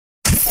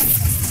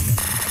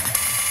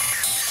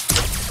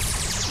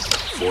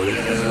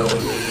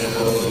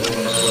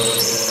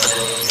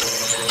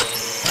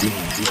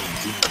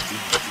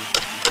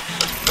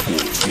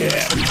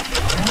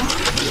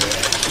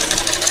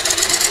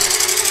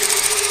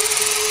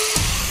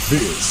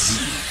This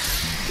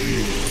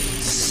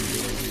is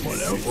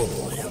Forever.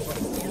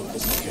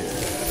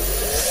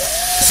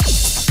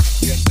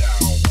 Get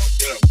down,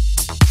 get up,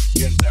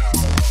 get down,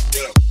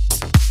 get up,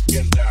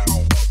 get down,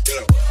 get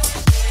up,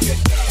 get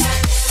down,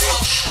 get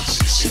up.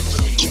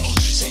 Siempre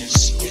Jones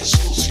es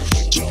exclusivo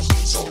Jones,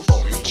 so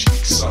for your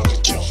cheeks on the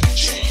Jones.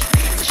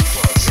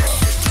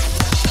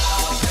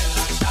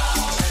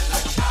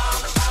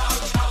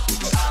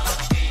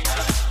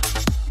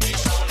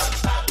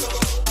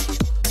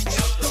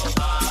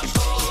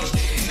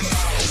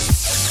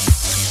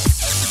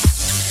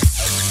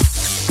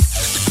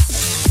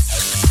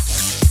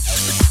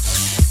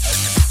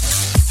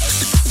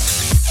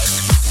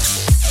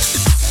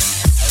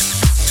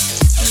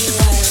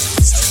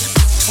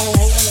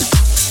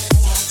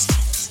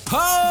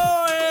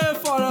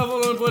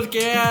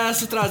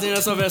 Podcast trazendo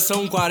essa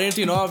versão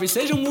 49.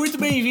 Sejam muito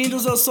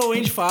bem-vindos, eu sou o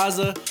Andy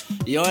Faza.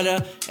 E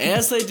olha,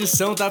 essa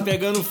edição tá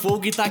pegando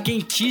fogo e tá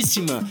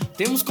quentíssima.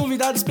 Temos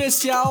convidado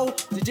especial,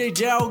 DJ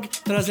Jelg,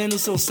 trazendo o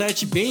seu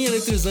set bem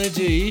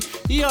eletrizante aí.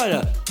 E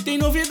olha, tem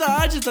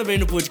novidade também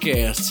no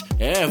podcast.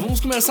 Vamos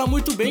começar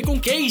muito bem com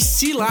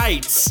KC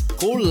Lights,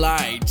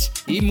 Collide,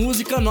 e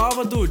música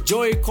nova do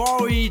Joey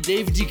Corey e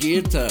David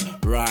Guetta,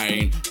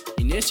 Ryan.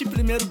 E neste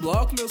primeiro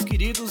bloco, meus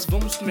queridos,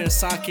 vamos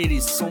começar aquele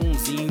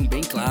sonzinho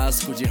bem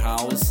clássico de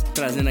house,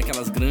 trazendo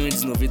aquelas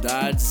grandes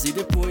novidades. E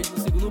depois,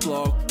 no segundo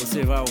bloco,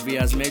 você vai ouvir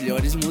as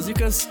melhores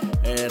músicas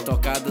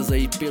tocadas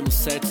aí pelo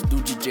set do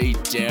DJ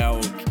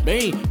Jelg.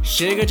 Bem,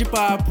 chega de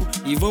papo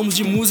e vamos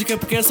de música,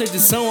 porque essa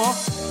edição, ó,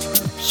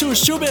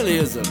 chuchu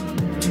beleza.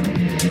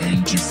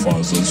 Andy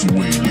Faza's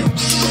Radio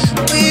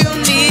Show. You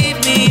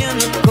need me in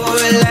the cold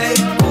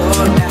light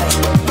all night.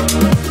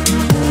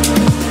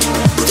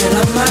 Still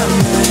on my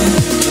mind,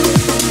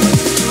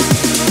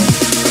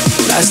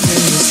 lost in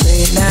this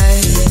late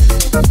night,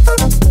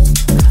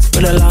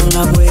 but a long,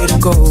 long way to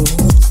go.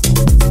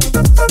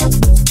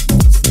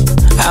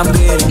 I'm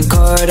getting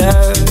caught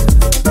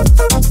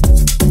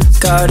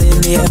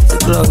in the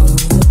afterglow.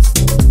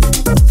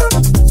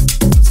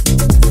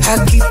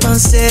 I keep on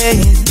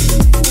saying,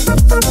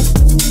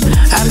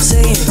 I'm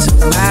saying to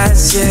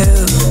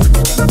myself,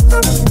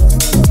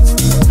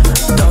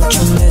 don't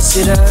you mess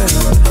it up.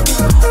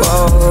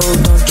 Oh,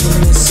 don't you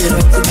mess it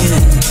up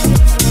again.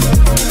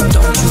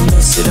 Don't you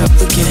mess it up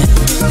again.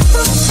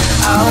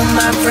 All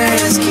my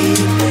friends keep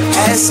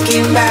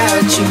asking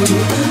about you.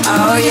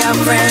 All your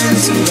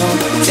friends who don't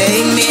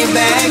take me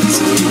back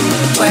to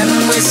when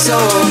we're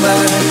sober,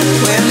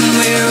 when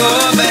we're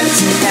over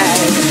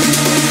tonight.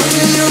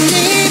 You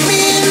need me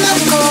in the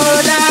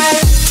cold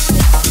light.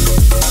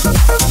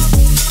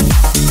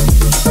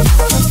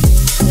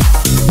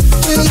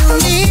 You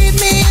need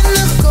me in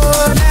the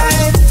cold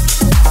light.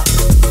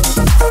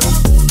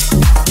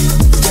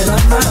 Still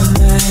on my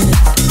mind.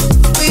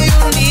 Will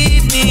you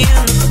need me in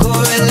the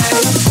cold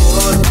light?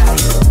 Cold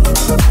light.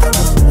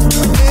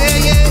 Yeah,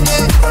 yeah,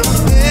 yeah,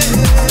 yeah.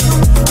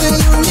 Will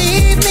you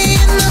need me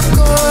in the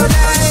cold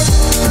light?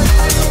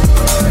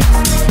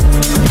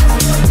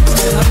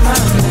 Still on my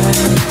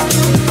mind.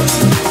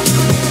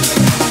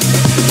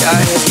 Your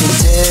head's been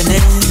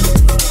turning,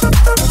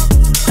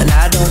 and I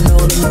don't know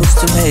the moves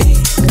to make.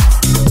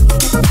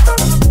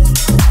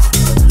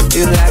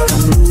 Feel like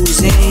I'm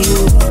losing you,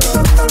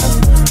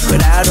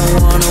 but I don't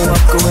wanna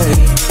walk away.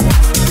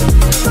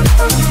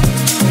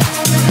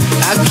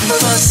 I keep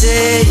on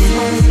saying,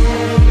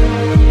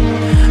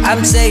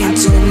 I'm saying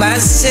to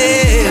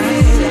myself,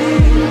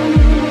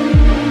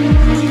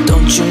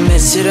 don't you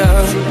mess it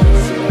up.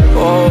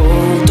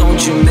 Oh,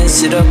 don't you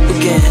mess it up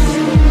again.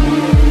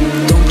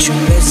 Don't you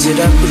mess it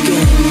up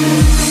again.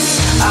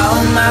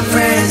 All my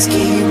friends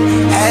keep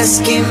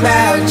asking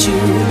about you.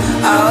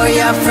 All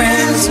your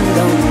friends who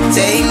don't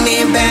take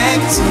me back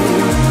to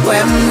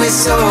when we're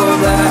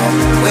sober,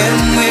 when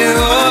we're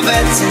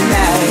over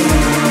tonight.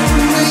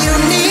 You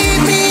need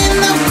me in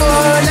the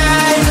cold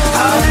light.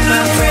 All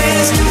my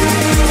friends keep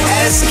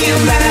asking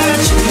about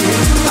you.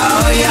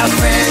 All your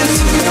friends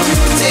who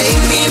don't take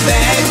me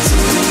back to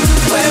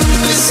when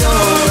we're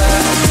sober,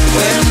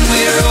 when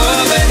we're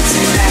over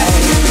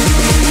tonight.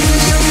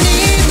 You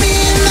need me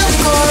in the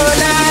cold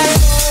light.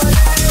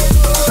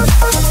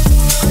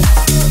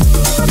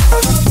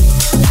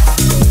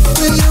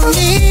 You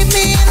need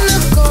me in the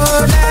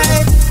cold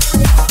light.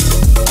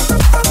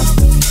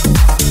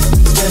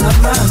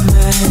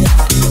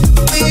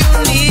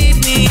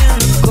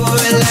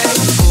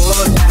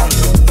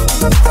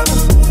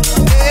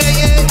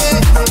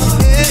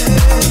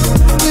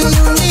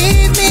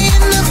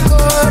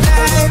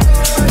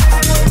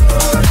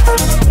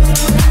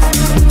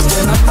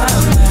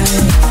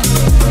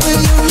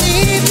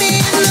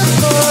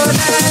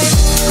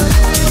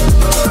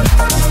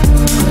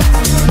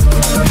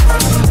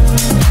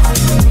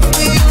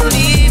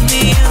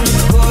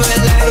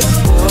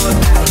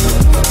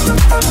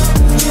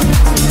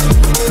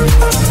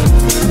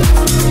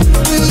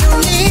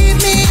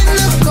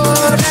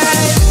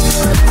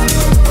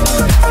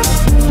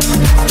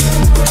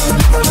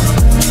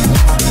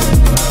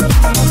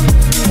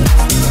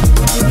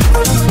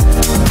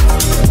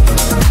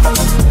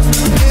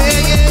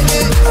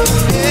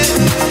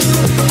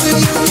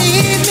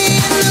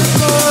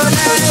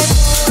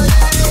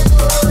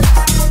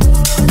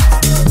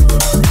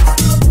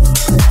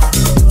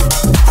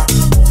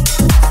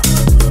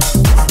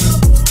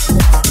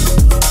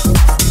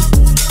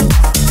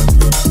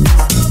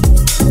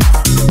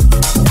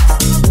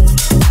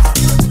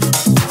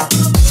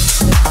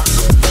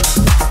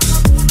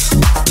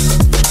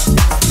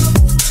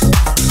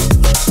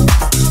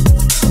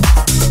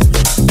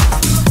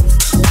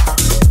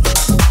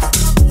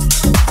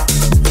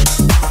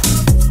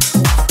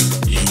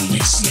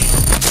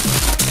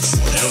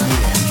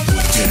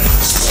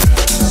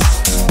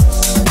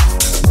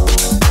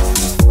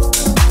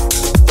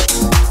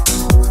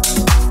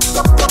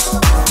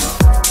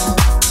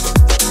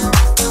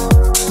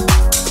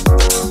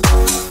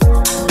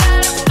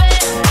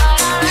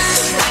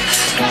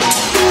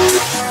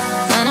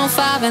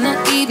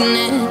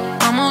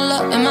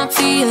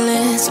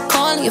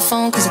 to your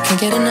phone cause I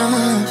can't get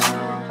enough.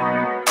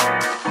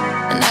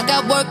 And I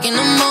got work in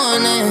the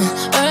morning,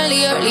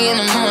 early in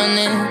the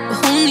morning.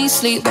 But who needs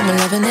sleep when we're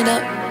loving it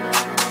up?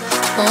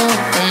 Oh,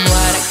 and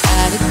what I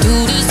gotta do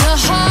this the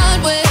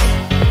hard way.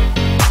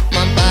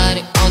 My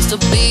body wants to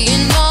be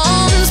in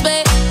arms,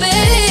 baby.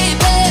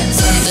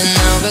 Something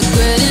I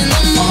regret in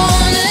the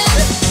morning.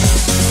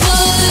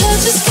 But I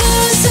just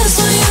can't resist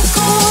when you're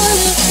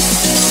calling.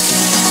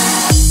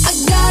 I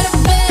got a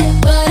bed,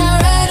 but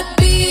I'd rather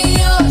be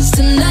yours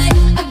tonight.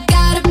 I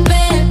got a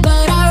bed,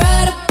 but I'd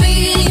rather be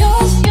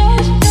yours.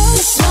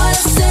 That's what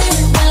I said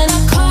when I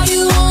call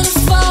you on the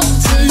phone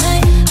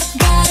tonight. I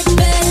got a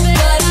bed,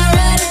 but I'd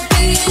rather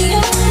be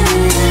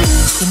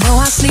yours. You know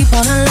I sleep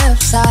on the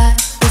left side.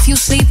 If you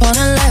sleep on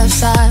the left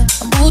side,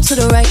 I move to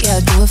the right, yeah,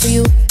 I do it for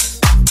you.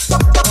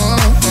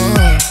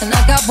 And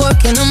I got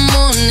work in the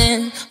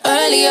morning,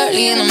 early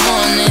in the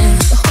morning.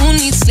 But who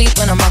needs sleep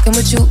when I'm rocking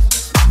with you?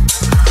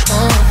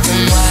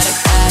 And what I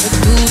gotta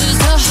do is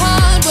the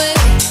hard way.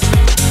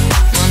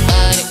 My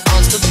body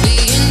wants to be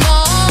in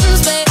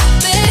arms,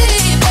 baby.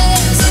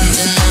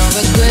 Something I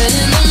regret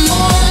in the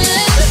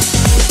morning.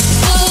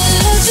 But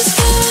I just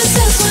can't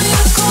resist when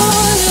you're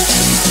calling.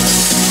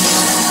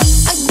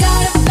 I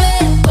got a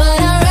bed, but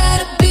I'd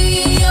rather be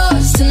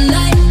yours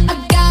tonight. I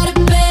got a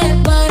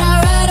bed, but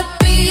I'd rather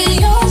be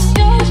yours.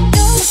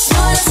 That's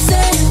what I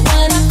said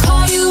when I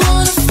call you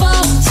on the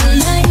phone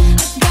tonight.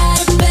 I got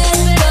a bed,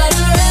 but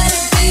I'd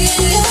rather be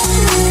yours.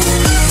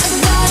 I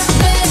got a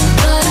bed,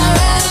 but I'd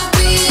rather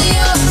be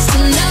yours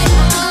tonight.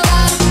 I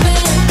got a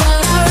bed,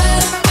 but I'd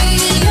rather be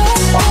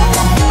yours.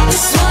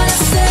 That's what I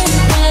said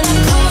when I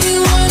call you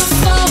on the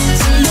phone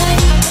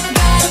tonight. I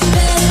got a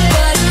bed,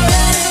 but I'd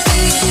rather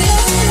be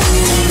yours.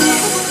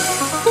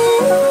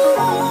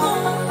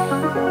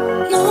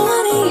 No, I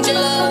need your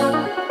love.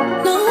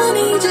 No, I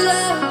need your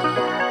love.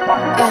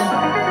 Yeah.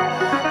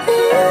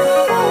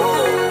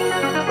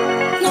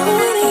 No,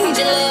 I need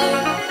your love.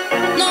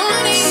 No, I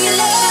need your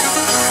love.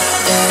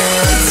 Yeah.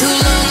 Too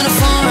long on the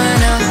phone right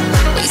now.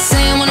 What you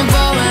saying wanna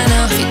roll right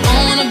now? If you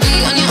don't wanna be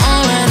on your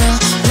own right now,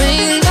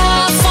 ring my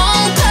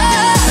phone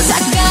 'cause I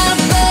got a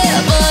bed,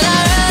 but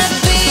I'd rather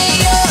be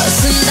yours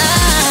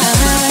tonight.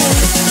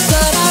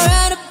 But I'd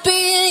rather be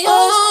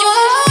yours.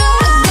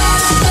 I got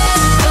a bed,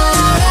 but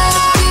I'd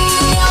rather be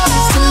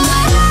yours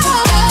tonight. I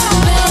got a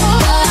bed,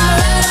 but I'd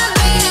rather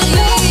be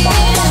yours.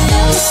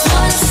 That's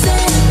what I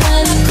said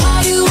when I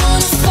call you on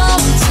the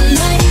phone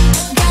tonight.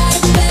 I got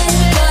a bed,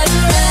 but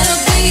I'd rather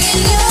be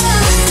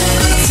yours.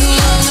 Too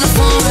long on the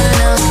phone right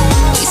now.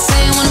 What you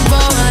saying wanna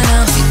roll right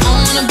now? If you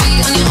don't wanna be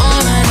on your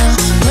own right now,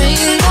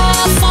 ring my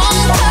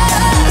phone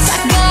 'cause I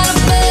got a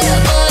bed,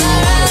 but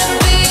I'd rather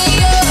be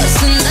yours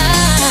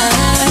tonight.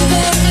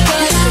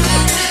 But I'd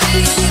rather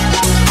be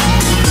yours.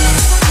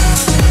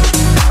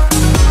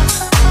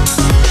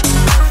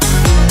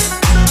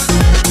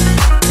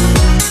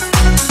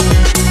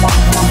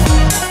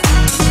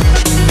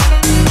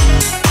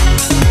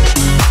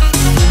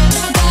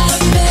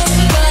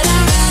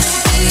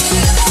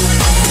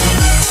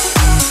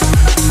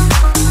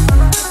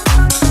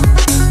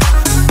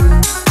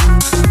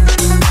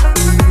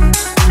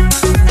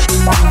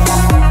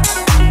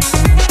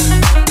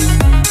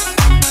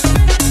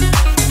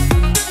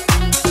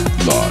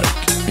 Like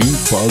em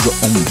Faza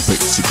on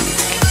Facebook.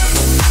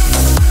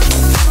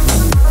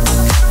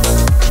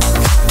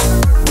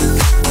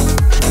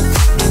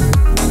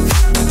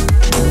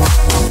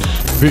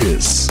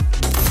 This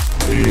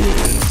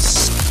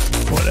is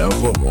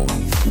Forever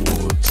Long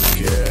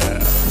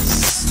Podcast.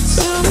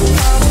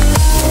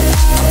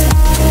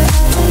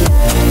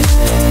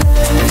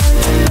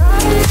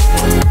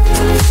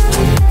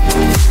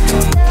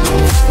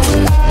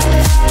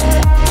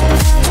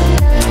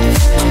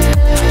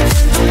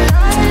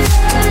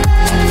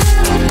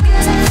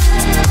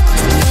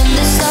 When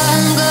the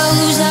sun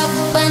goes up,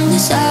 when the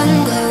sun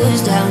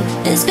goes down.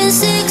 It's been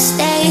 6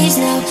 days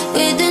now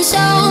with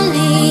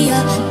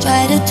insomnia.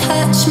 Try to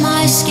touch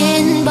my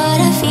skin, but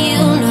I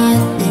feel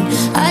nothing.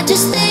 I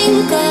just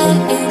think of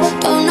you,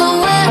 don't know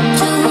what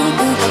to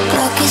do.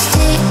 Clock is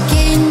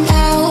ticking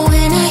down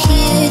when I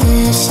hear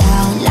the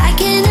sound, like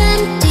an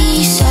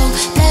empty soul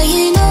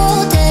playing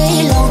all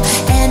day long.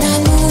 And I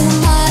move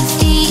my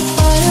feet,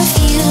 but I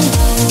feel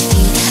no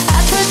beat. I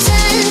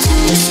pretend to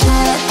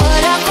smile,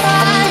 but I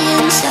cry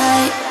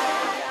inside.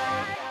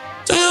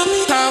 Tell me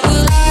how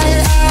will I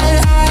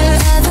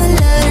ever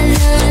learn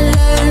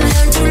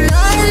to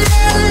love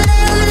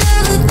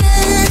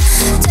again?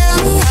 Tell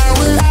me how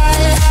will I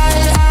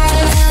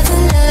ever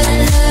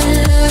learn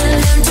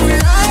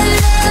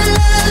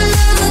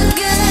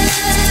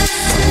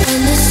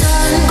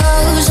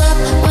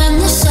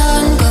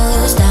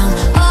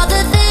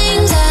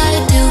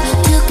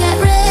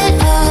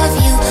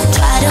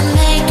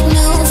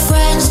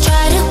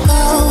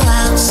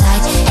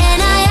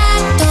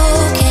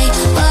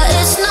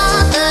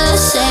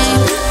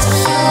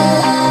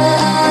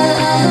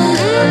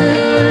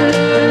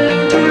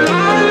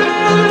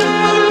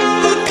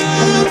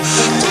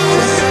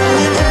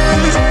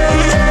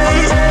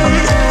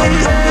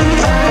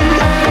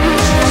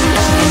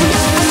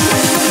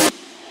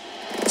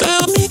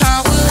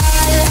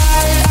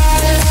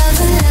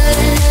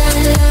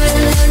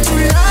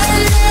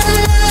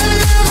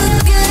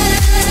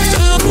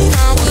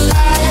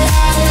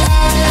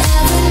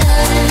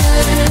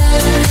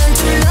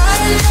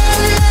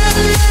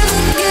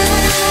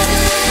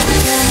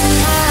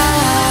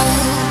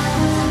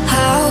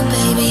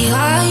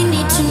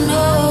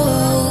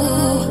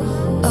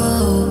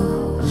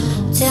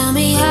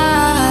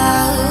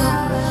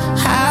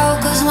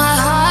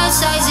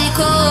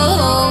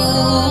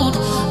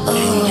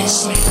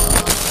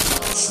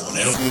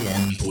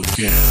Avalon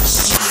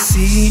Podcast.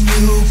 Seen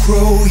you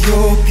grow,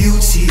 your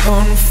beauty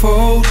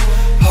unfold.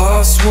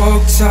 Past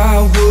walks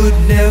I would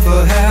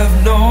never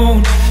have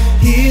known.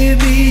 Hear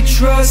me,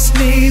 trust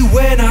me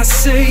when I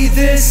say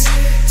this.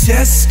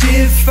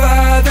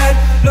 Testify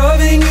that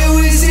loving you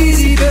is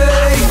easy,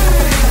 babe.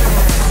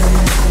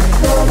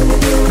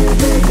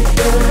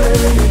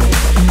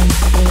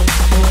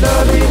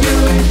 Loving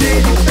you is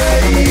easy, babe. Loving you is easy,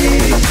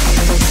 babe.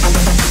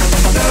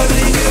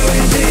 Loving you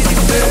is easy,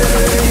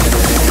 babe.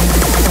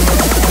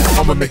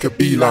 I'ma make a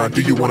beeline,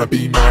 do you wanna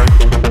be mine?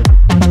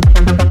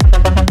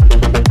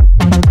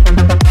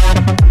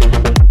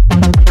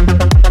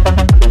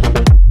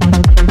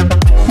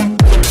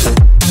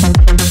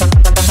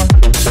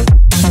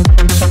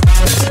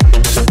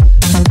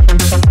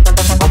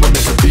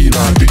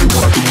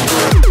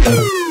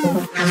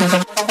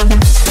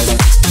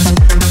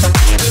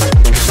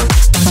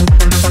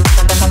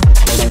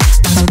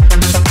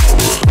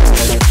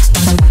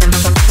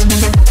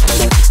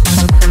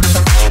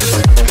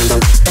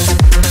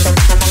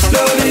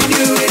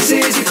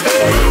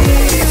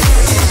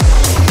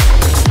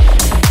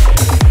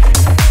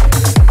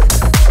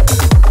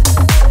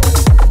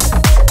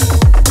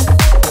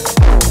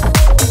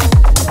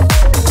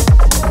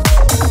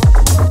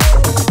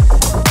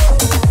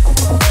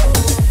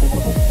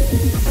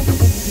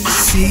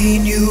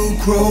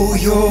 Grow,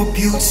 your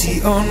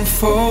beauty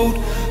unfold.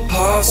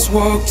 Past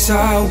walks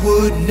I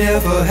would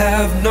never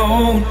have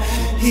known.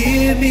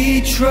 Hear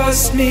me,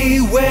 trust me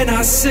when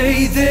I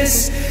say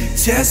this.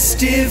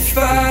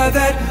 Testify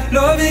that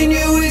loving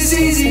you is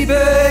easy,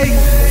 babe.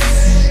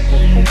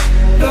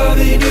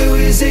 Loving you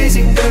is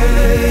easy,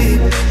 babe.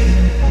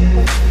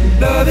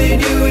 Loving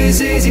you is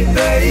easy,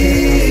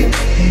 babe.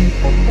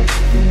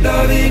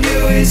 Loving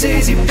you is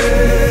easy,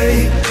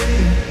 babe.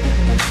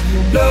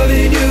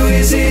 Loving you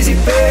is easy,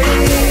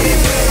 babe.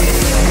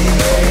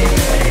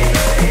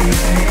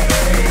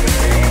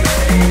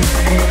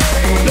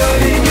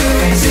 Loving you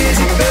is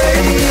easy,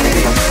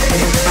 babe.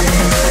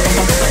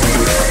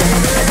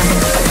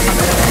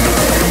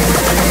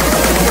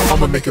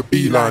 I'ma make a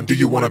beeline, do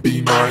you wanna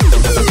be mine?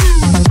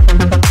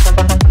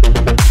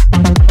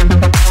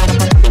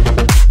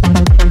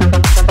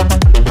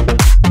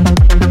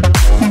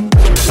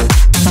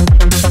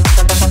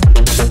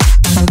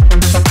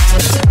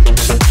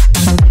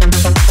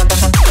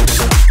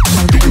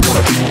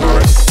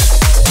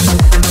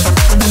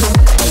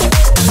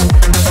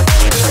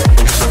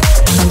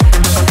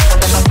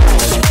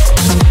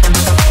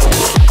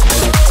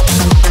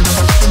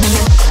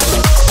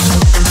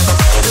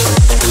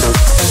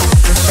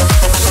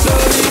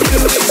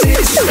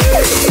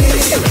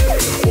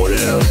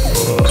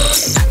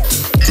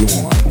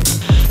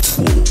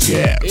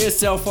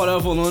 Esse é o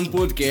Forever Alone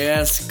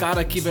Podcast.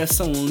 Cara, que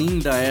versão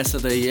linda essa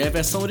daí. É a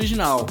versão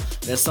original,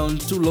 versão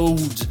To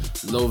Load,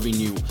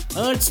 Loving You.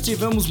 Antes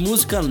tivemos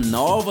música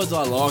nova do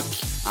Alok.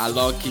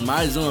 Alok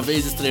mais uma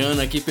vez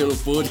estreando aqui pelo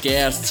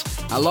podcast.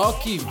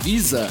 Alok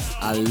Visa,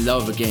 I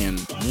Love Again.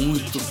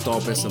 Muito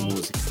top essa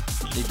música.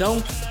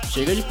 Então,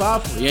 chega de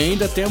papo. E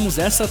ainda temos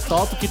essa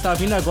top que tá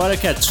vindo agora,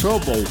 que é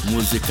Trouble,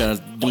 música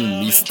do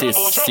Mr.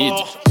 Cid.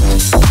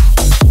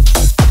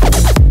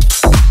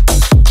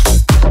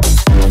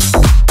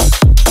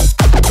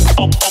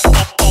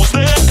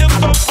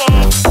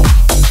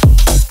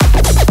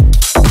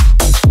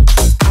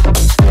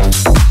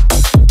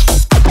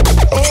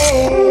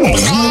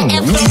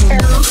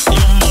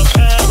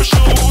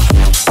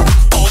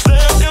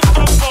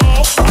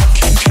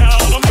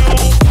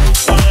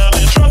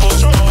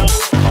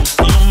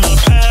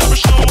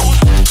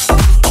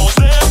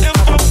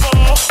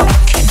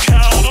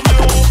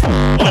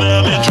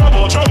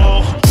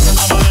 Trouble.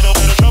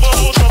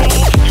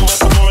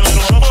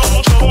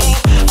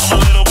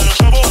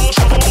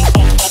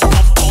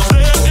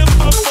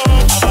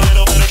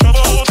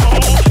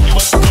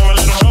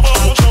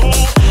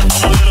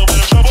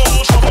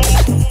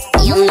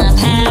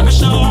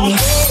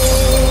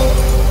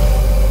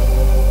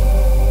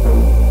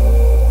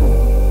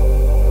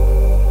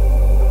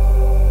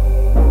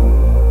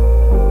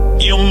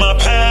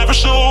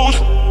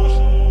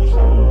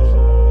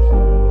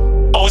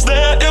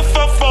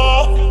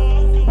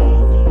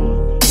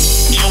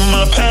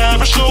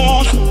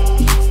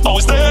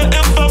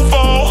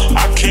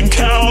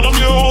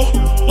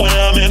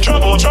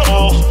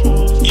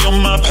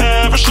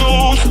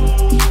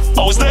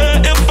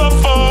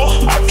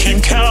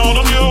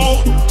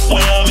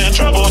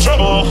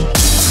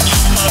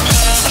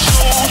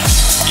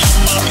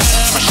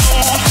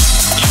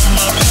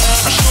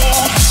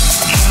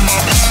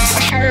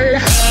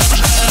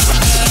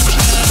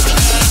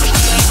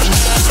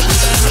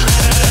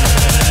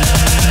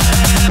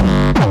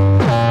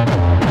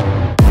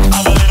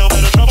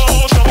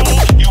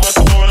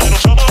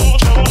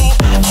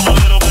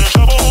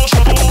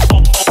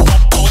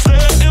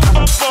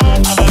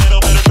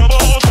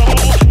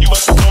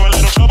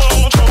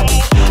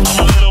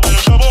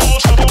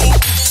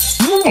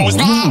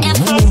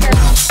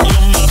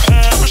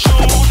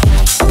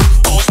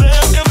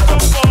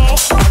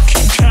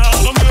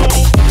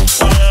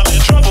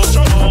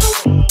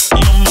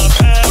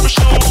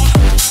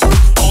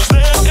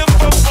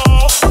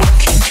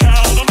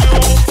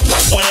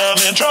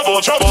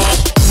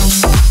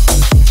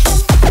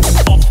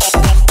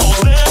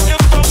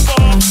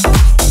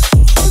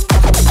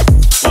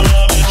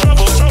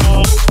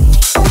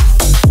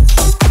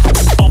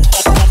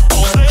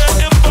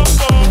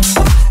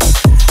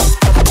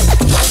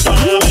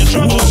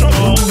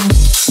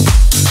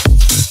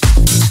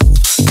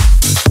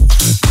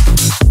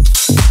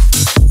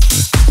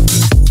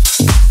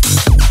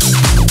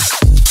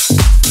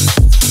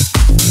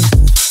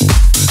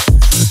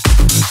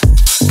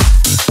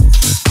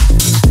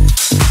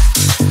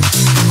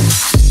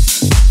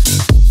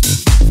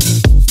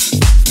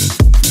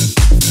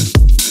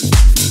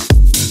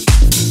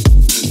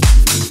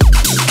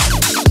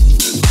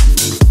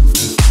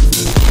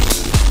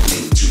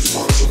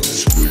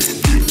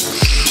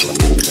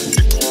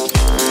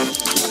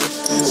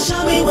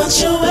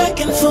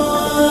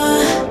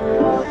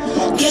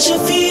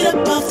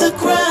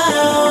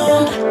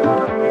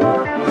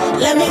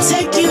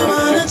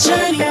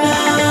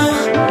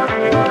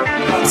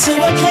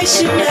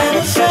 place you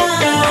never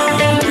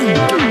found.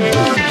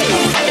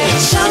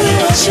 Show me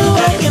what you're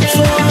working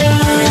for.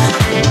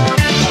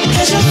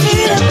 Get your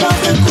feet up off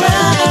the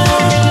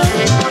ground.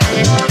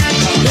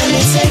 Let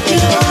me take you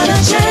on a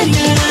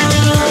journey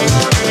now,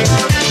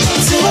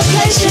 to a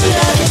place you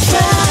never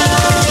found.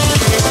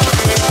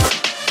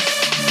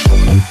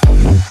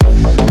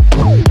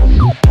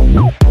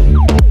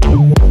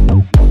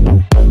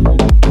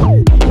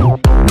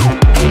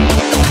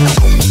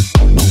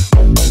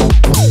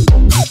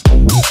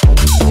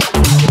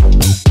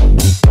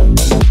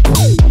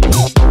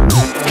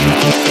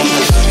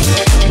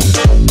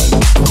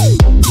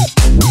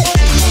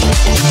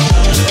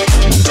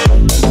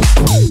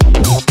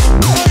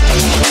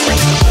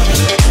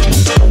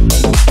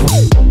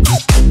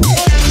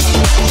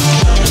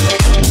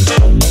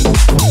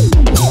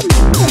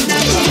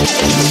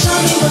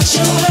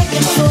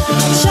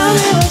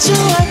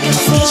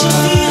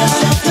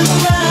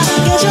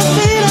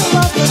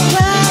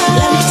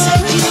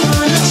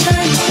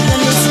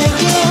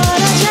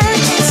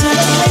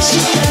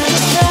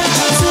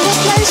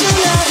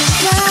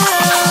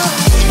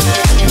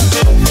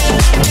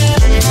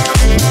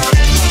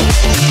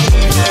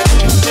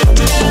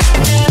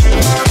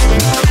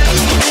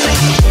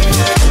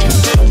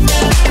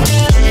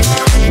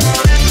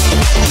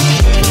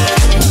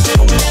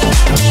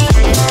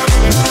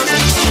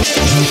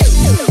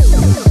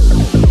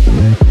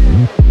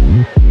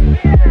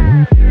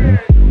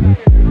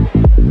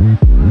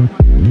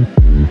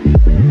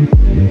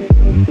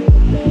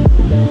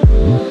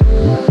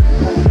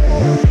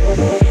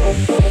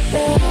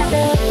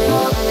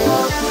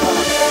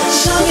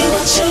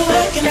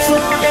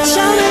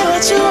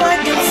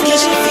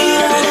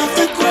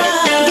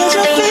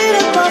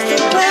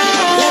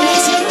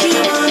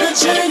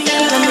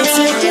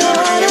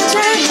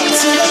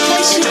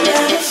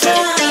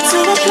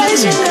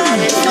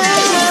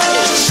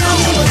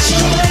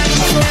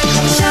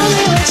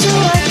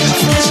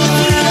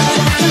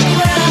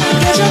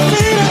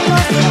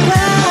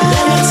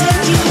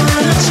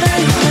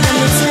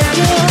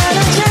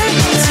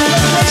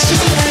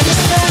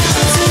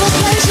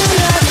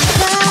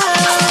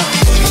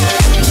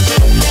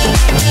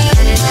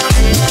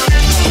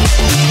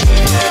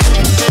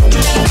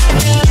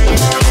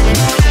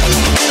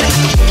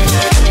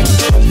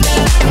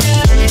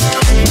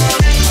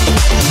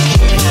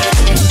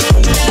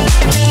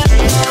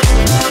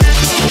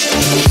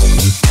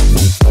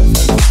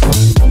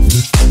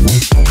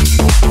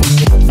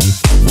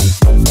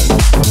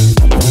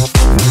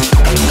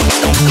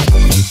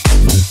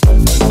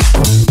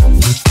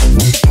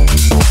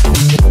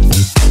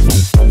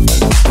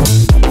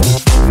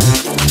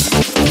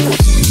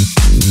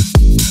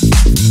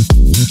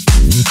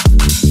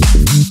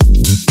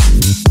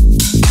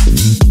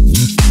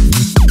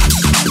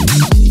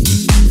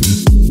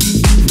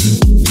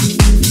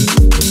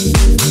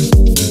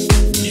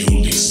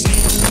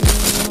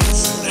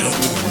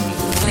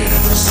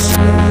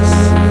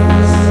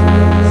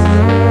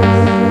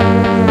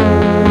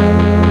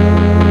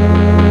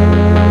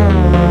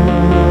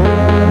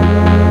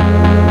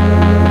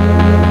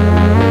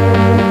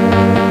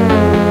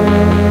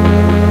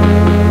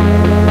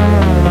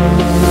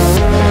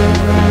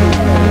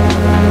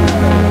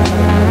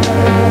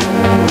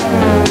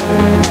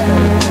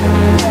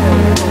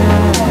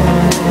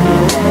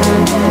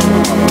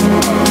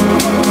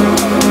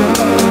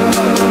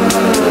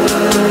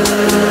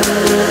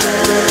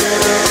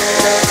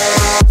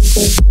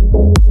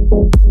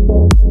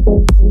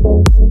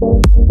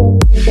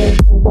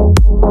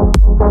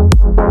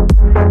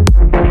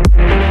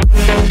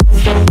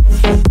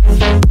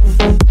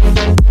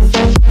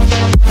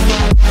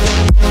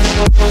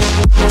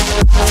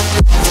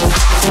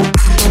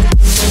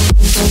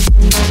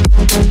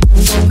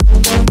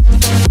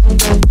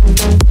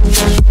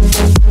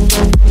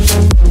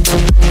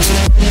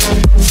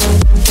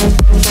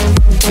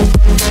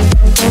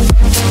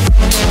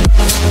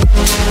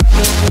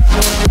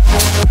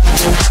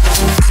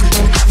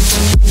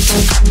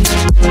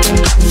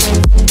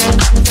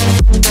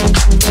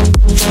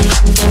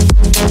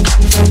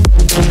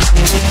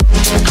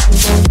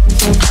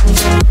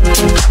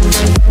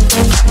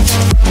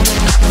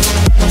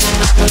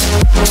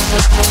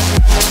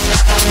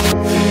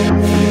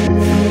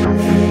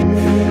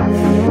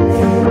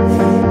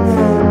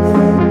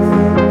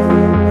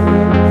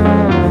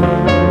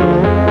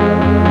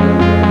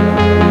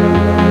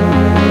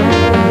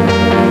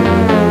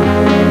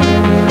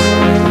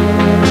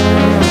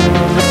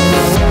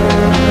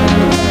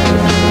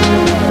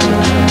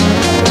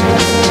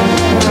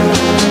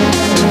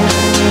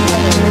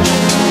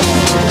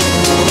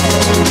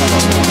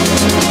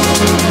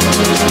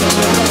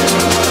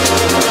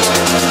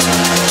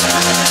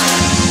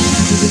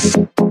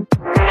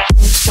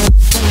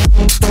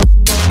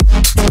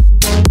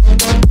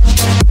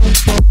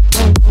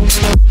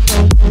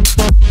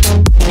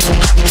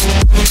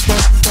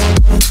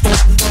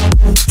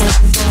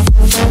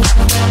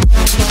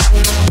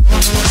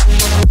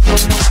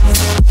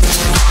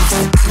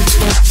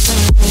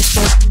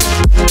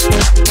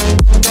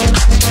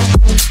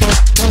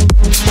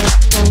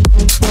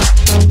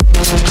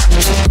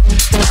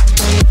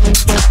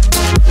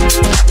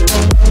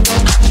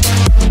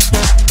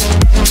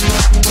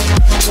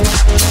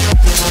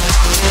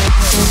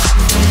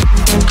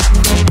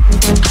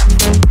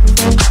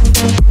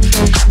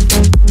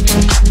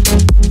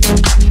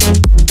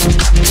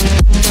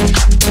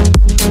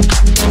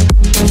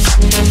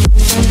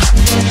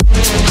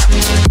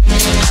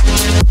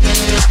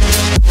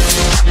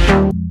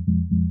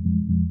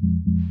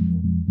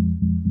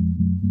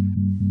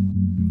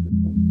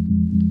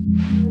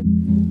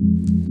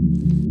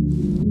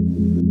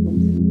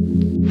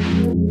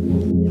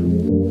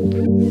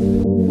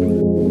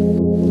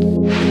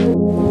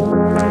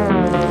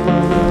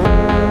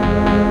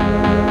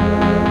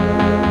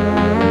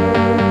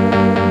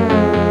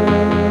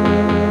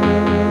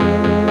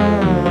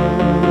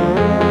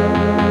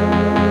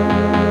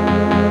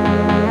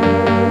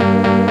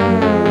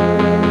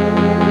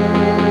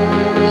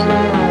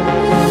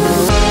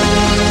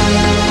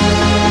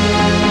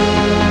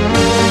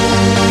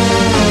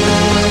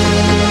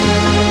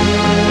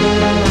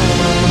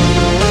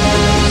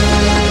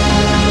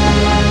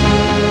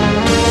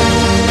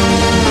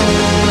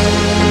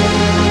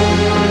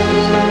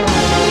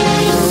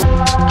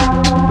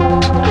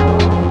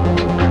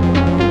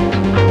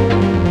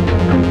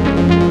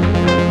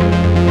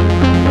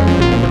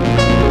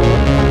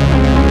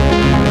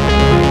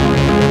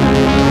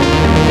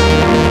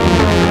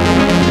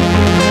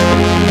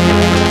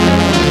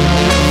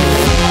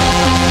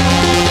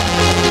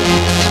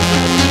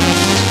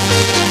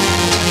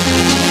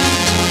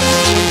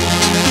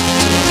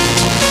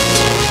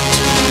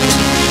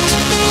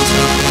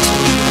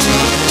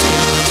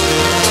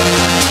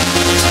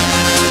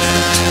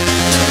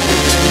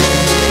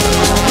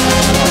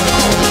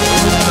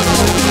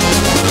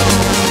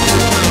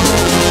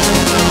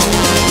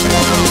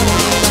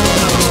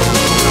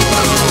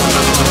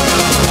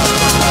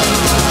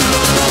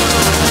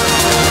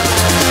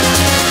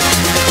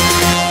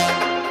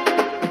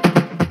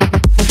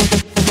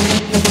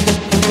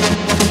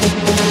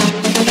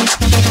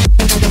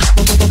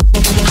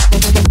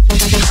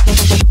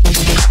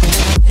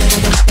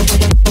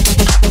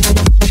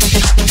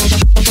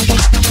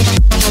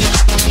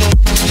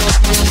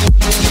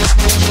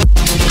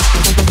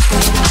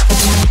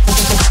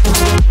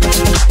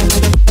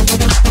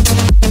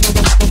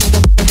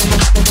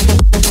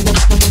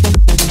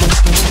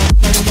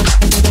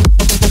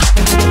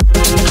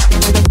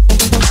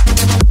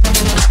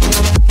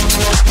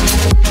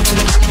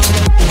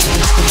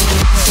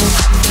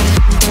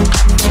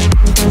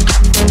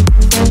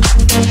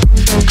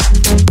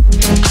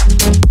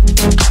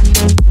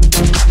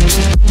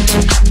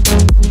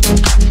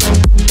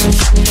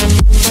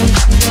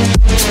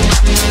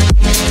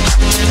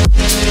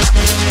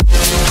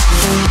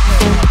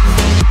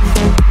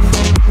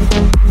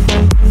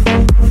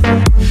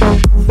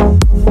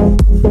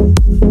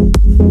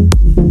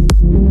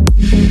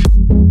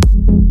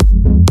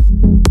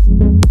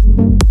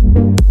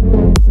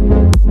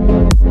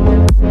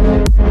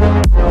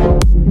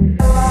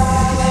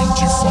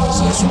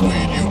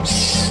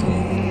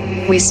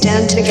 We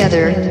stand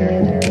together,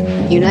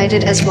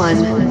 united as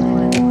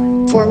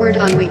one. Forward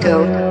on we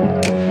go,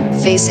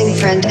 facing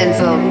friend and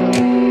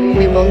foe.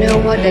 We will know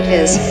what it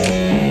is.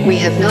 We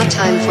have not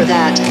time for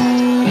that.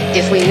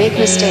 If we make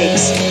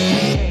mistakes,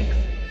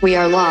 we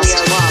are lost.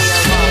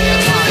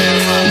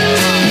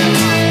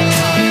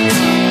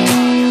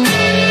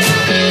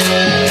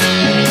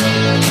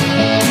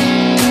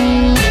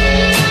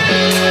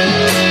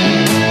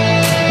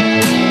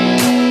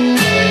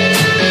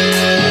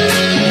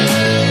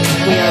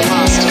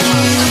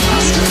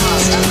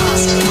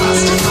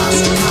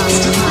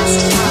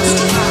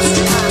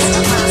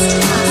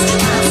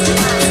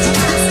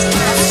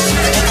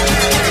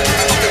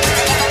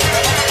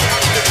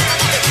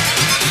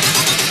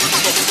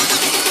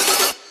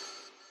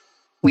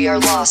 We are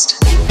lost.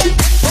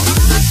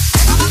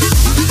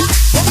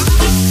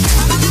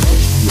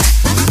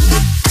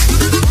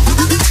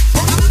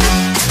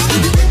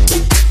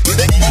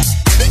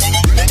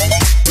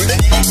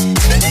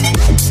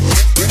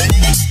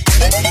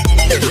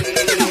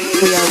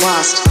 We are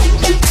lost.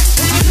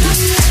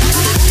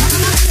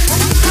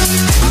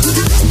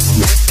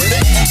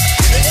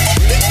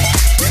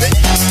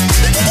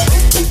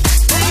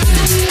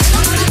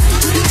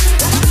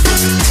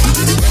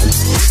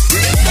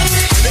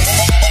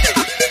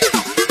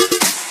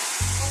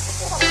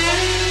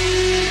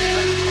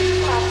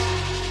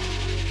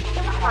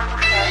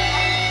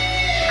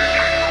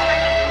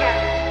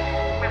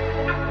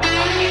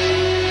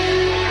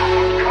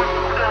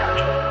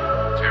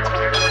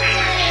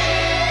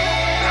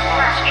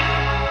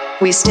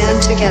 We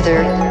stand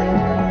together,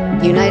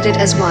 united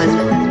as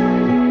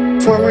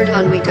one. Forward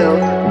on we go,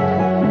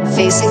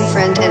 facing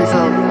friend and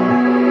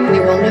foe. We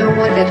will know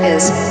what it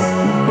is.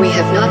 We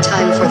have not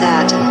time for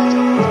that.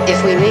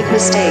 If we make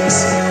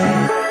mistakes,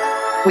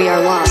 we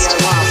are lost.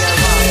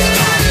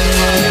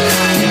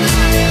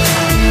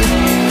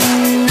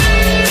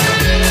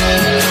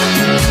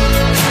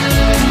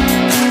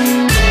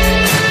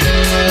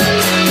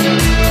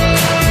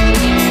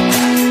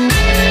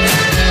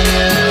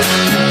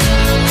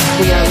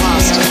 We are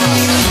lost.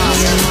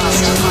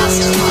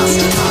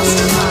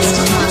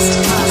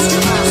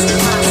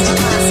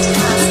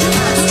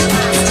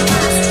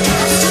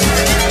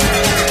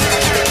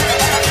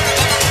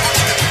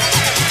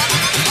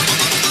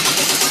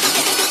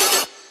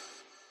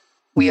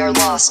 We are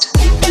lost.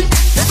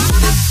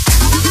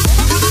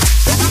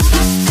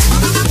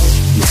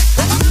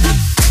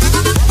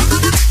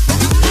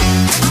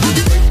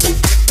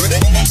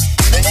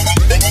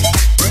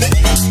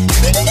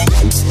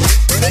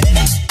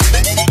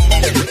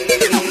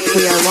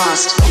 We are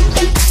lost.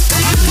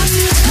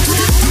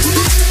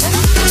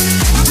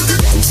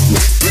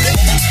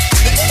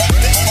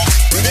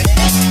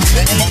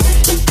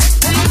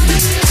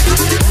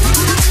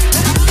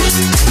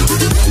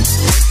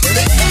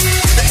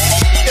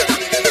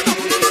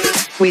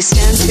 We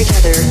stand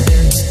together,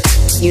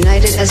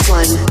 united as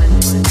one.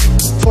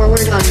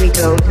 Forward on we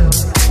go,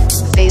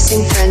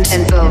 facing friend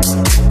and foe.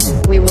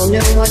 We will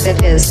know what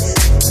it is.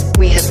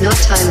 We have not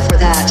time for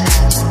that.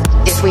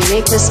 If we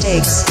make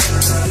mistakes,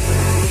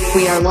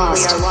 we are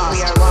lost.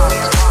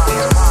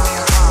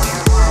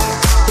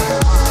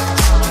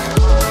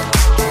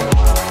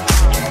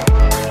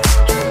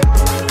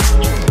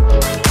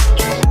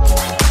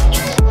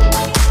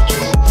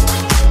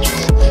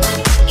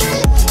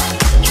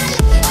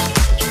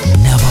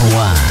 Number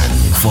one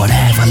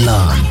Forever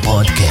Long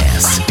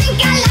Podcast.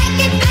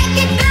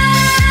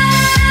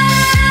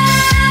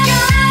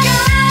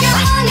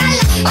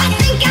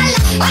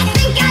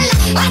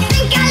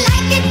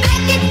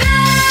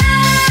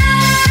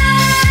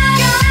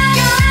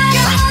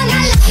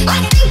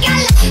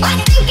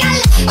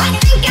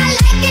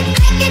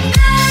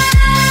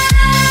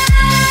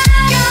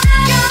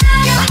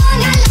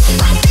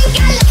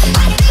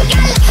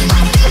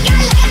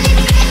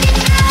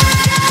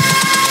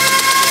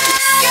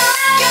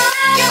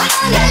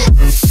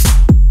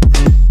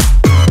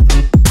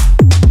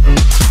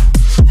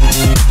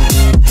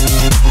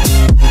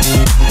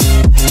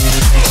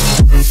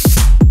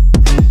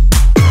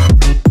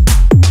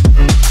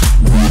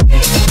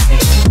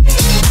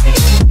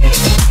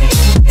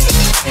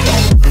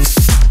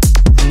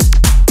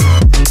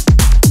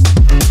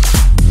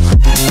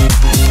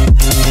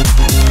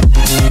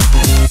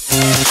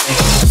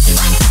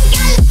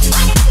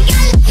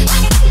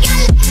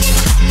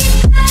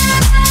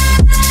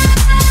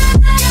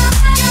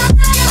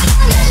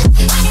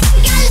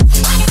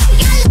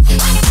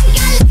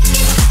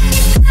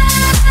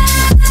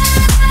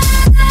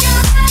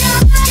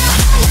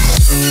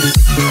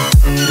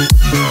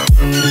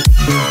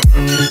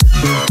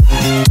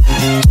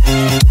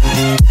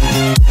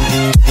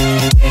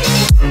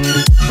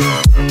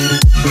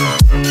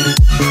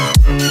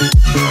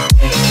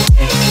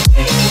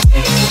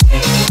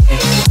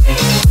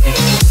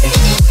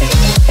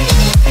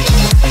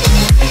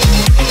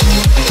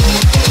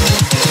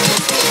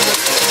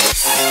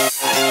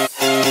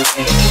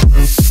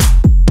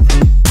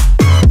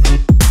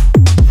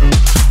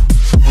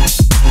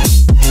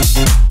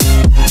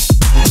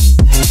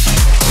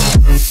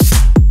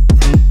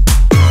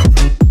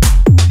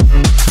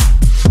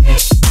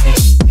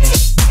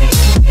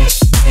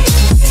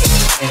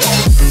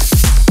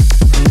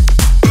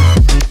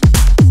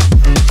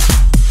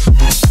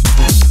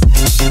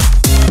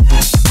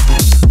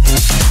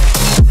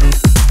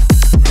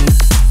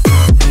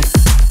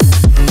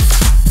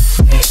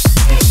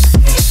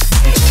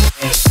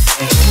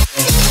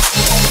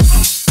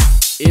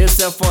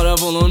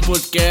 Alone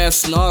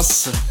Podcast.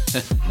 Nossa,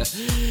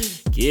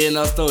 que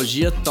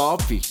nostalgia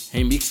top.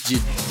 Remix de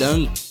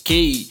Dan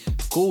K.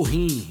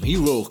 Cohen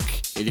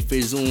Hiroki. Ele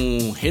fez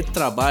um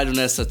retrabalho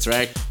nessa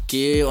track que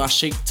eu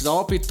achei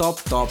top.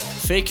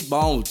 Fake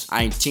Bound,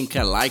 I Think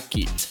I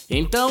Like It.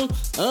 Então,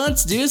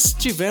 antes disso,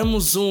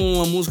 tivemos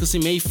uma música assim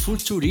meio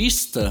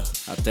futurista,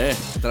 até,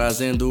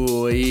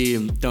 trazendo aí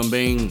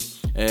também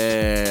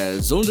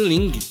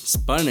Zonderling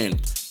Spannend,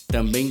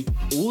 também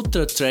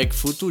outra track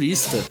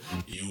futurista.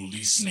 You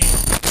listening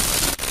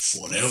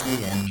Forever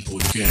One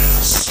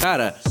Podcast.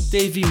 Cara,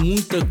 teve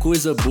muita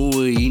coisa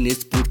boa aí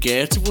nesse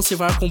podcast, você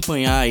vai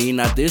acompanhar aí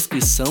na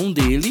descrição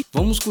dele.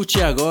 Vamos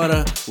curtir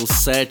agora o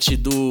set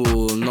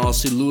do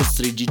nosso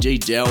ilustre DJ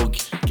Jelg,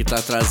 que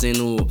tá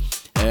trazendo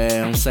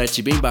um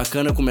set bem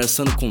bacana,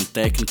 começando com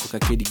técnico, com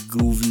aquele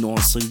groove,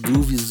 nossa,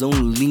 groovezão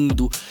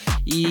lindo.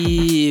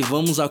 E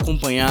vamos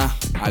acompanhar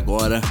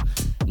agora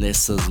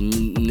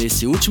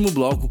nesse último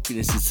bloco,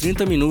 nesses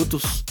 30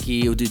 minutos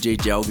que o DJ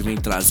Jelg vem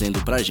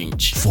trazendo pra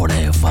gente.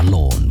 Forever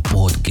Alone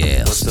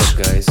Podcast. What's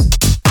up, guys?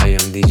 I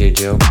am DJ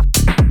Jelg,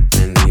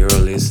 and you're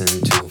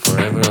listening to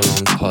Forever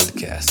Alone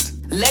Podcast.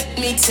 Let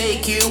me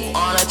take you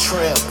on a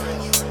trip.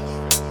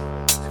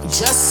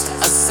 Just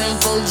a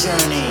simple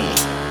journey.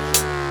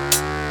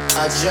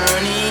 A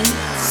journey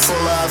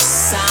full of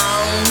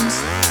sounds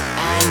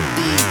and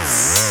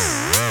beats.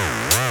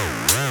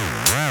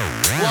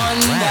 One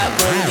that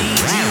will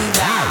lead you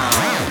down,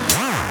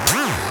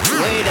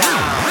 way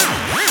down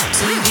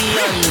to the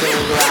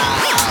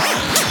underground.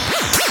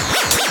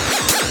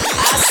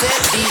 I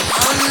said the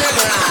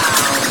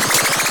underground.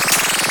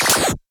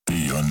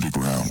 The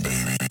underground,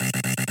 baby.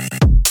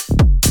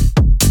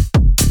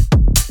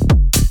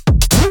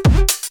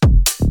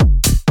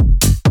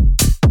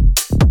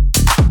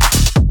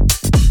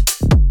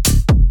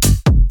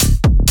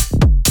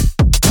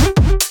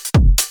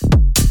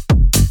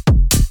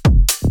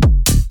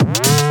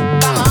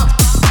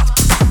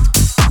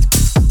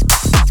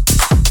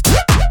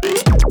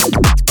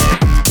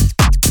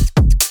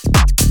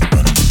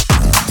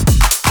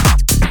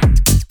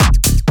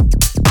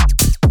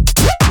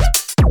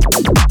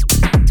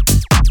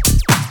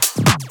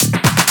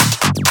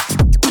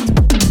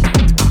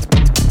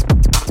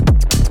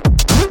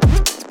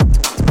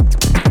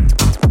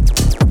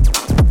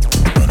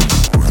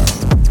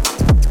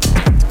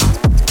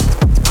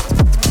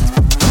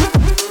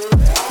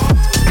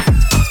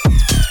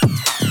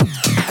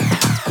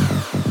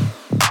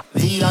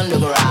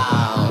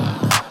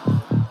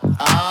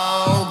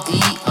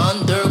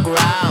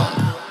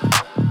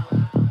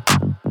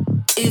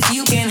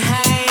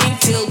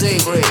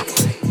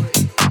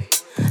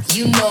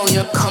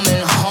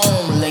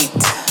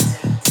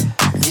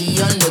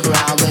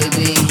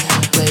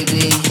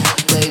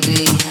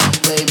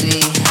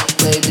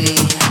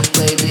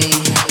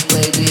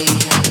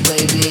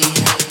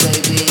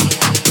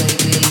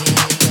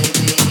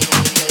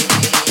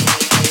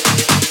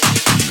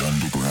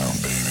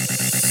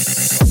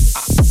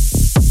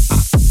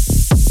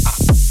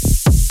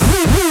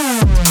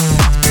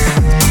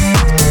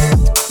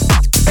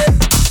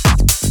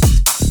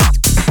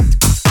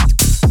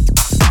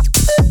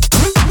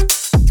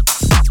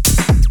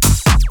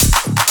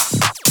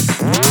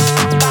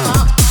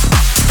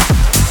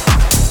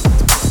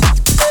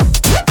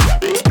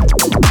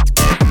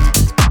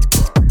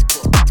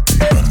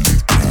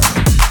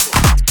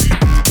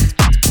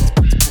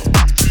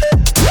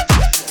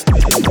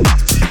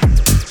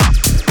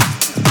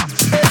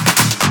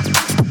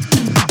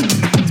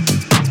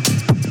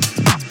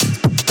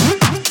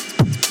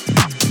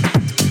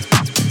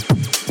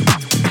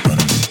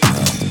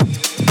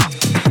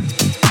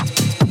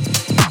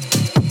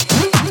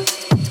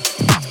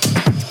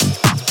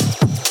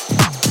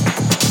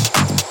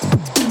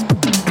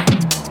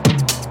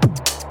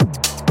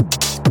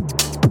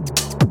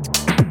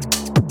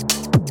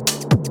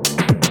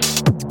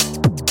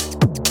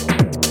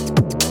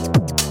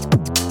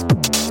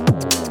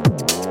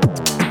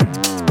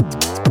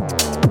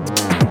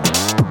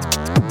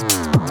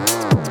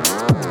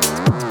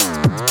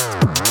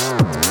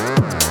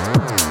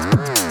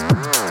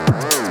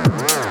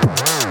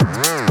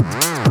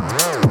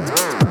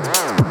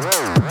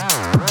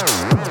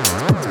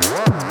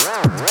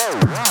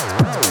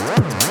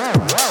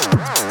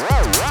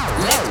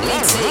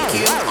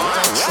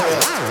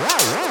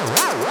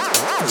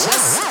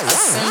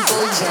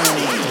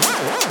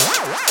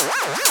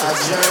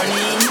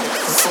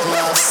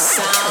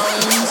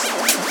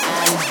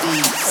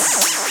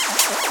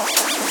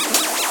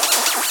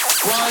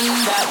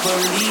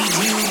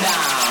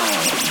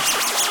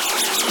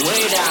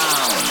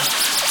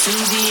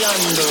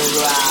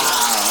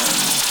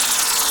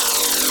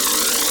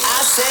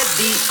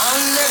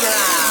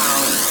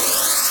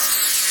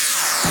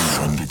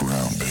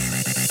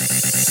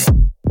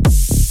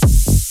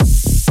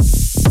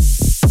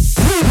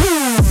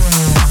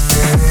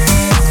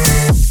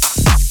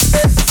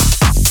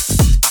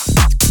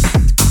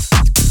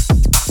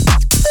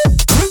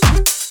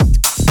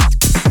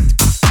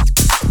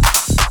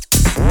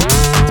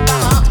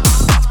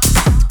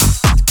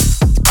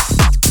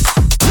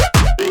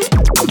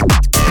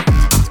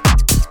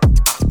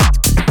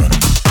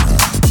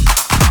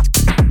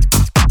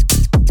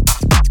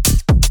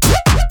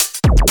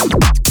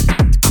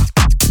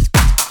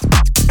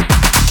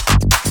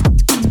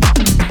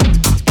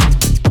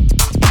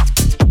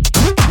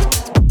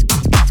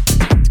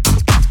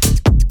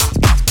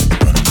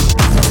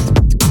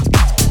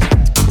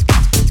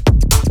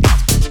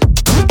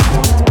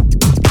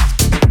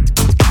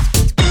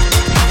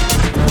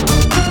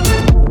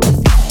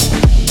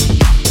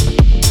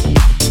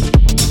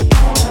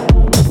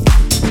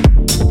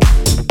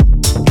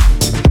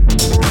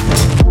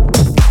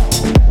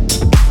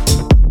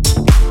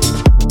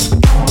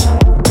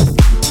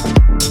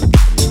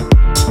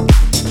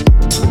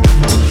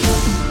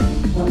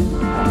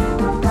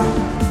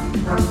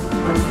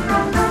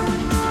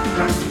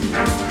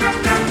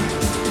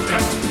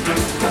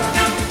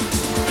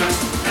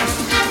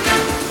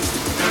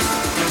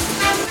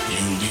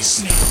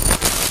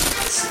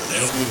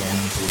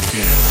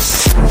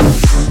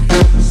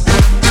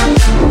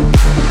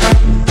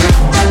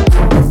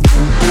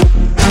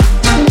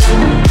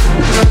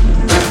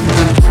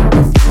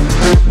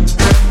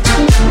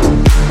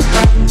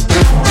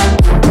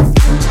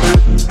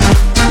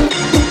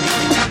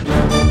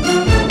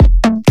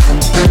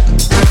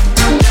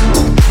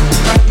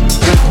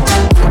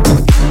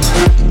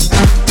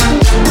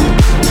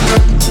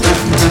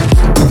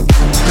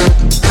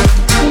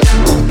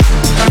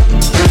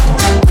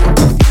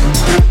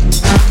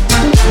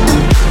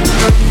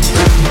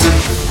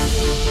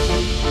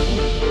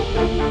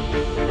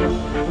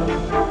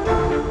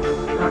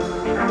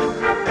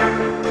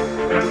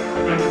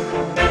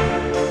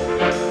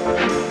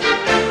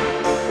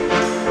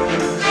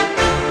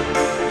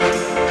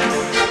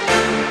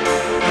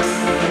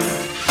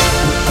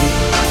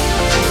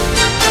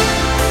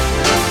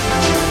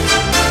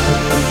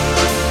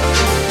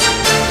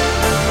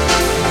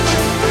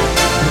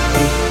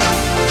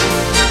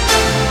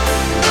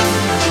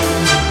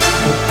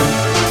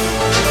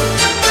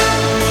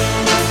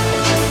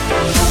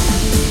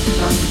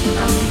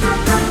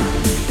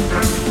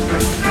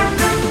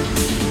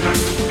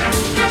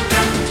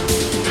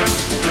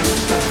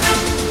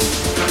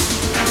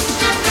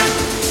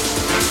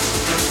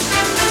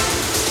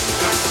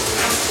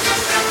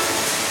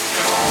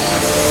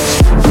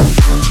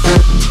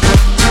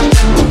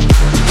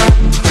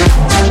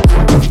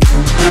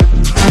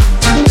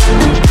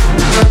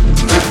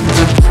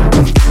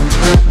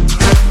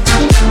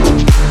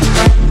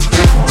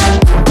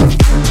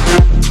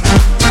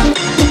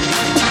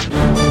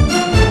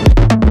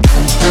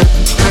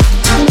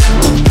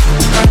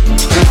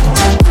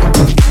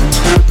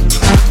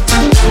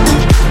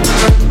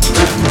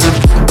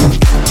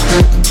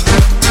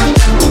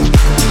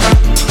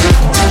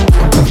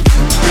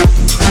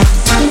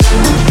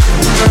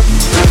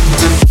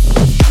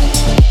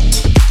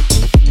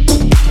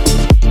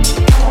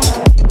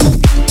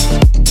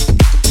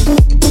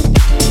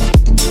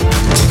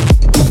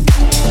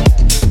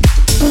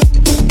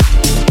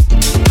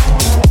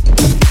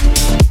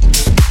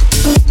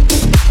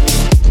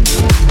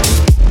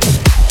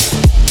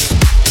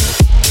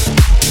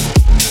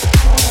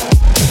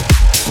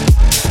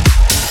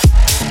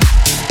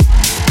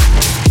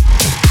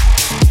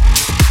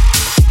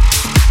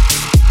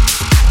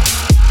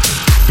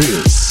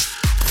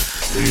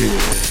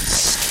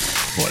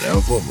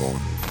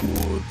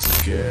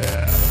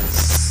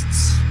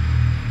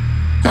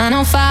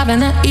 9:05 in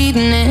the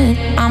evening,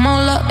 I'm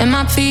all up in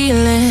my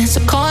feelings. So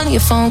call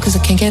your phone cause I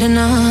can't get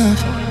enough.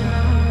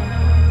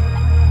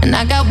 And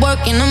I got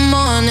work in the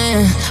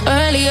morning,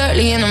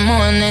 early in the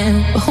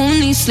morning. But who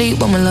needs sleep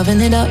when we're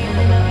loving it up?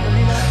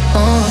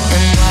 Oh,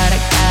 and what I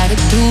gotta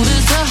do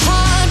is the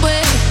hard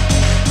way.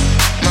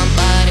 My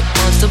body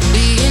wants to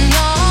be in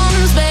your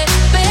arms, baby.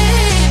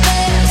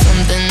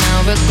 Something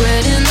I'll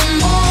regret in the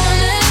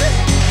morning,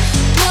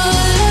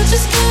 but I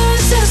just can't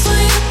resist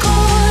when you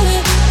call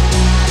it.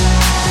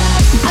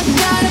 I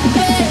got a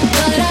bed,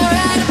 but I'd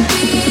rather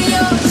be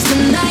yours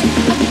tonight.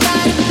 I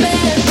got a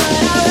bed,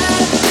 but I'd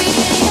rather be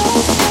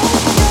yours.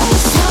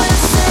 That's what I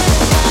said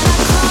when I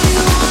call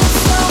you on the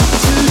phone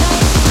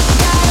tonight. I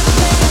got a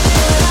bed,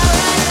 but I'd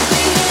rather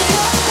be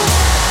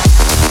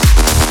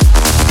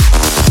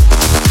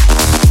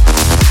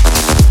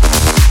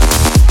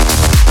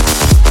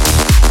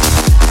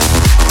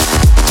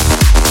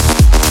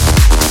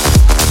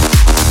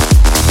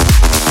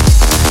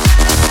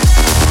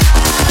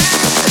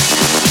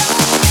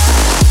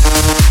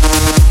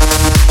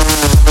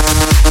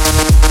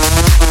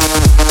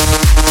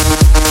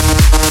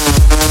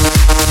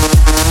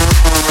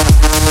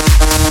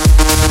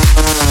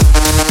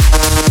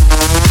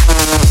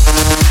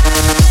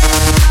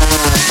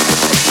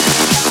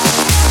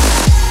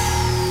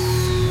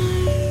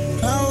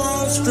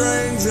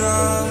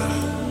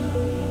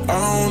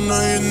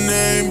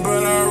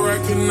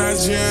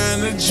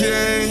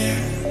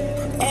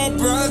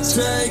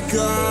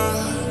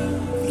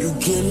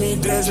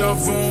deja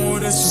vu,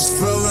 this is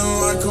feeling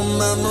like a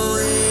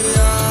memory.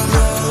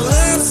 Your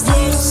lips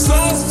look so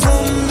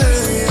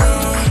familiar,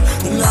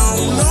 and I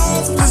don't know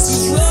if this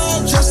is real,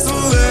 just a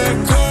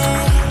liquor,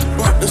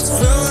 but this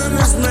feeling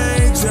is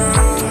major.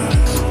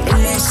 It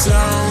may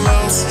sound a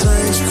little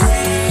strange,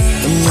 crazy.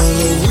 I know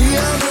that we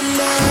haven't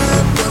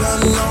met, but I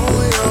know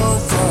you're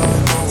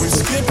fine. Are we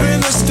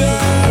skipping a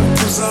step?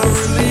 Cause I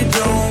really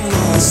don't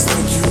know. It's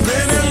like you've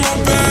been in my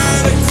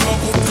bed a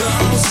couple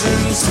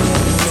thousand times.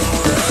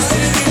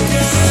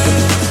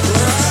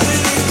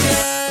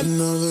 I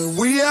know that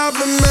we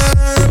haven't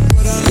met,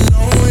 but I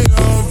know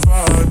your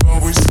vibe. But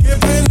we're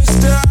skipping the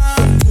step,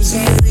 cause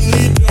I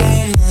really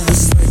don't know.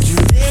 It's like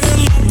you've been in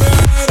my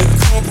bed a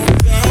couple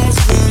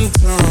thousand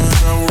times.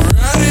 Now we're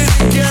at it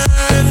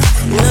again,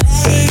 we're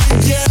at it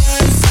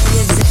again for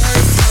the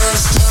very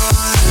first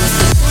time. For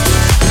the very first time.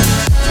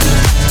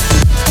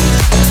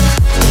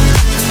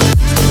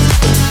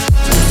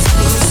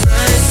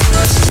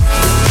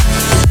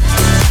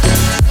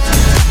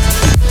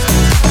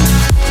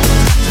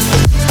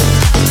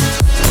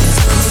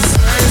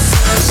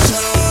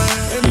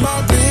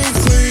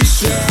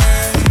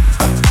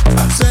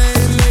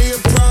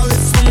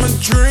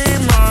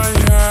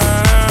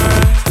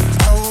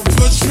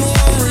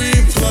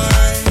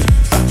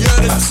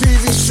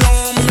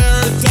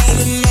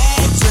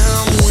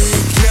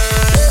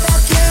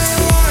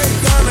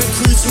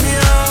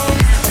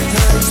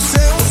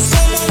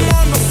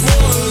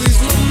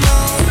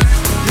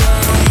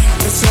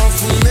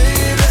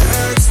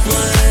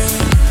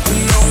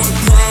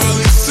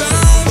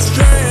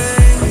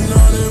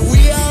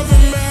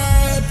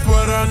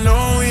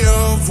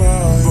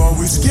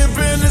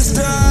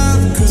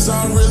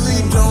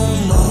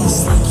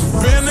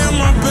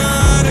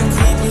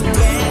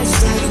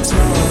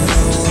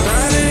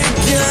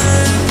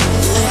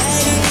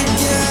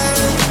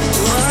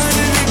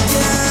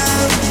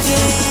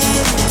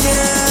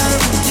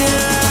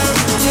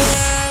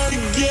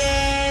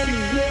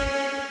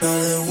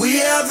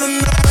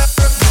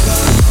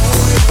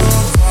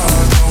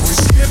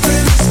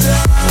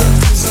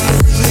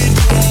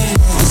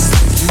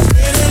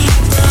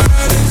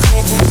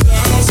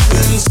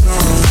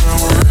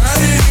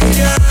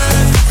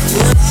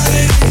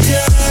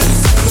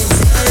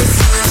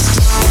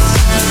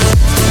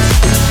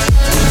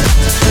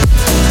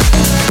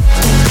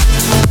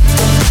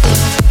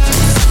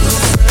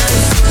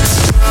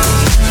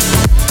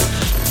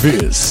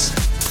 This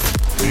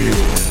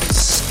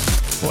is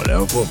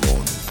Forever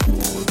One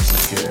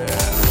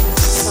Podcast.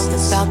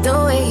 Something about the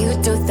way you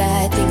do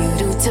that thing you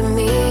do to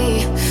me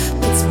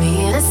puts me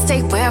in a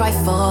state where I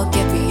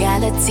forget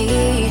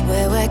reality.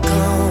 Where we're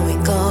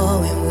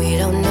going, we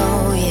don't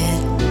know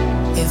yet.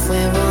 If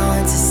we're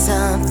on to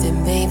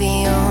something,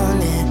 baby, own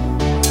it.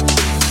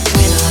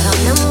 We're not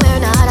on and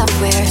we're not up,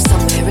 we're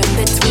somewhere in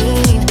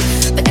between.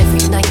 But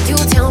every night you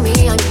tell me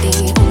I'm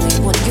the only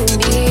one you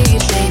need.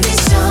 Baby,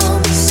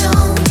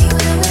 show me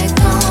where we're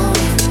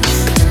going.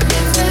 And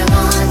if we're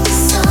on to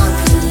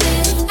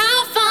something, how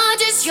far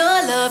does your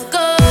love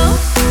go?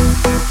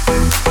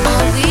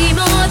 Are we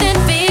more than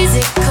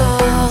physical?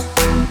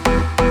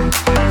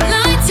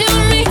 Lie to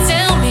me,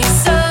 tell me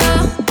so.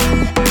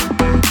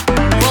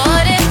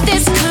 What if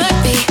this could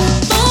be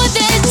more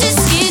than just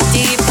skin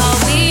deep? Are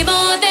we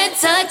more than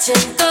touch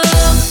and go?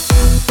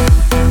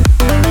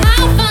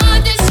 How far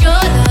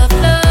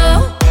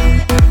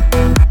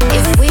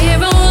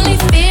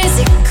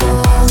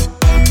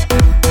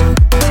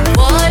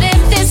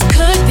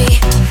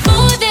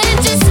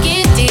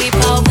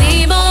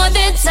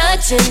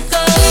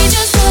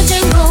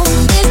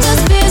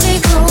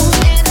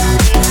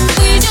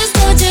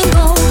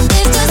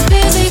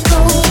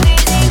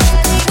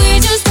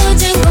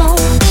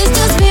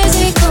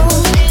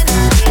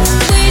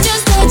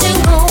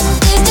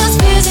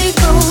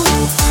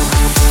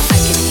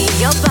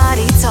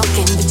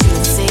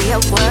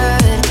a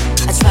word.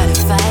 I try to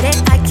fight it,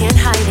 I can't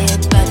hide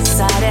it, but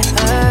inside it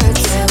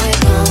hurts. Where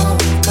we're going,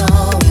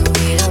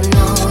 we don't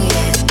know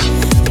yet.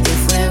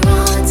 If we're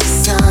on to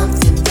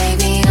something,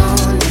 baby,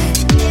 own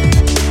it.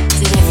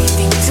 Did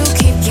everything to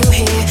keep you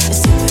here, as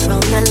if we're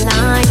on the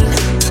line.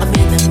 I'm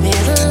in the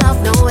middle of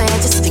nowhere,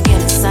 just to get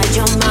inside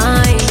your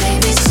mind.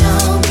 Baby,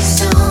 show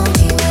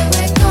me where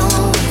we're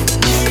going.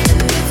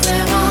 And if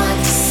we're on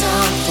to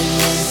something,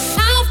 then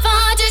how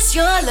far does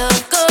your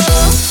love go?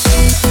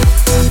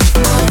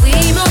 Are we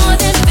more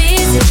than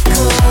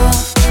physical?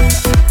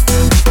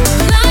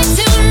 Lie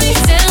to me,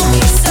 tell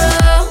me so.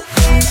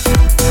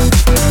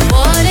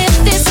 What if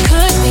this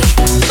could be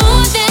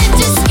more than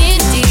just skin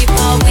deep?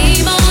 Are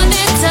we more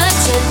than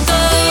touch and go?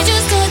 We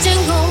just touch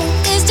and go,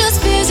 it's just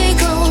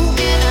physical.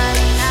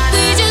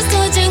 We just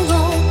touch and go,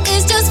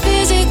 it's just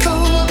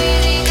physical.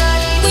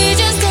 We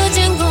just touch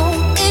and go,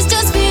 it's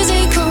just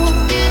physical.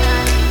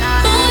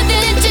 More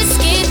than just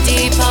skin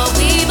deep. Are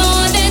we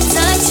more than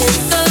touch and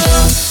go?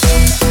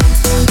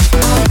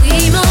 Are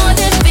we more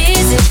than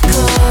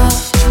physical?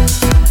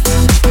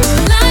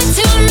 Lie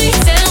to me,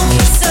 tell me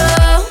so.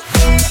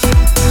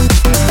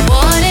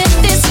 What if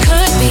this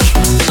could be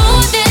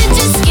more than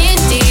just skin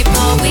deep?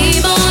 Are we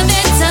more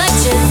than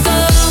touch and go?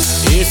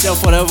 Esse é o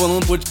Forever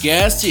Volume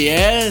Podcast e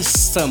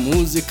essa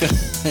música,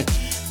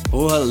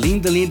 porra,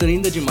 linda, linda,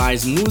 linda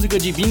demais. Música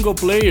de Bingo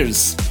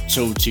Players,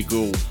 Show to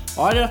Go.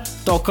 Olha,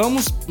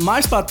 tocamos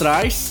mais pra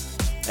trás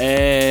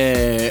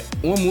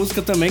uma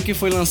música também que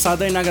foi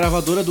lançada aí na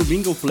gravadora do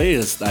Bingo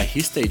Players, da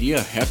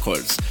Hysteria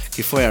Records,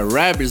 que foi a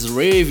Rabbids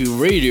Rave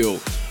Radio.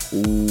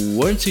 O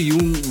What You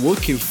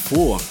Looking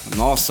For,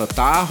 nossa,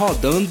 tá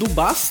rodando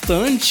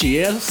bastante,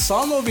 é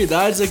só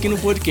novidades aqui no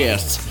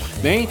podcast.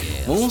 Bem,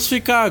 vamos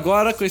ficar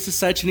agora com esse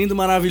set lindo,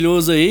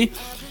 maravilhoso aí.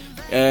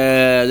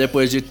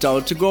 Depois de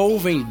Tell to Go,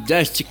 vem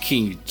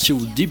Destiny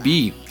to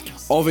DB,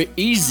 Over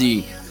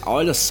Easy,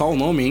 olha só o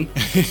nome, hein?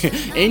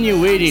 And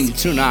You Waiting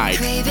Tonight.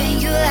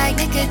 Craving you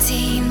like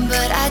nicotine,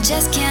 but I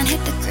just can't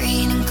hit the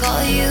green and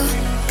call you.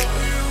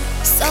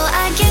 So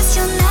I guess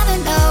you'll never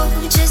know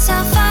just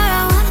how far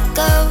I wanna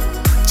go.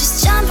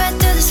 Just jump right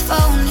through this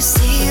phone to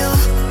see you.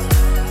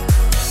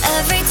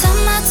 Every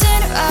time I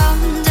turn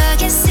around, I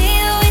can see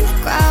you in the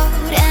crowd,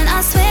 and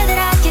I swear that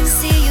I can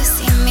see you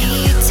see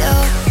me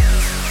too.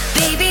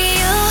 Baby,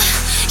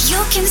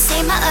 you can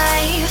save my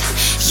life.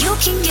 You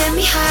can get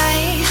me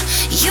high.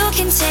 You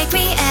can take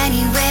me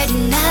anywhere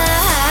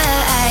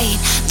tonight.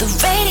 The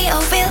radio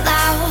real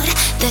loud,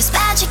 there's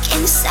magic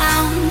in the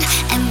sound,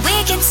 and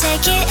we can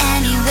take it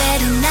anywhere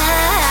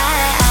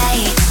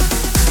tonight.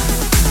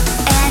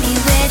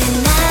 Anywhere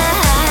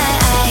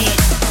tonight.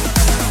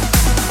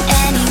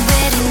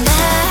 Anywhere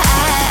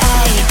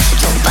tonight.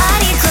 Your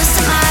body close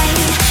to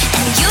mine,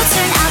 and you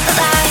turn out the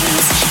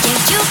lights. Yeah,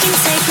 you can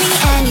take me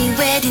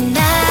anywhere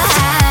tonight.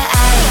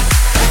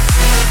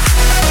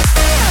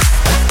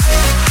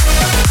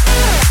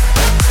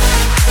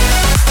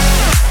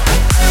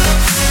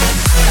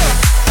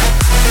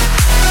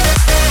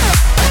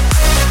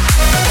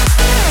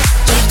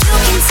 You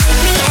can take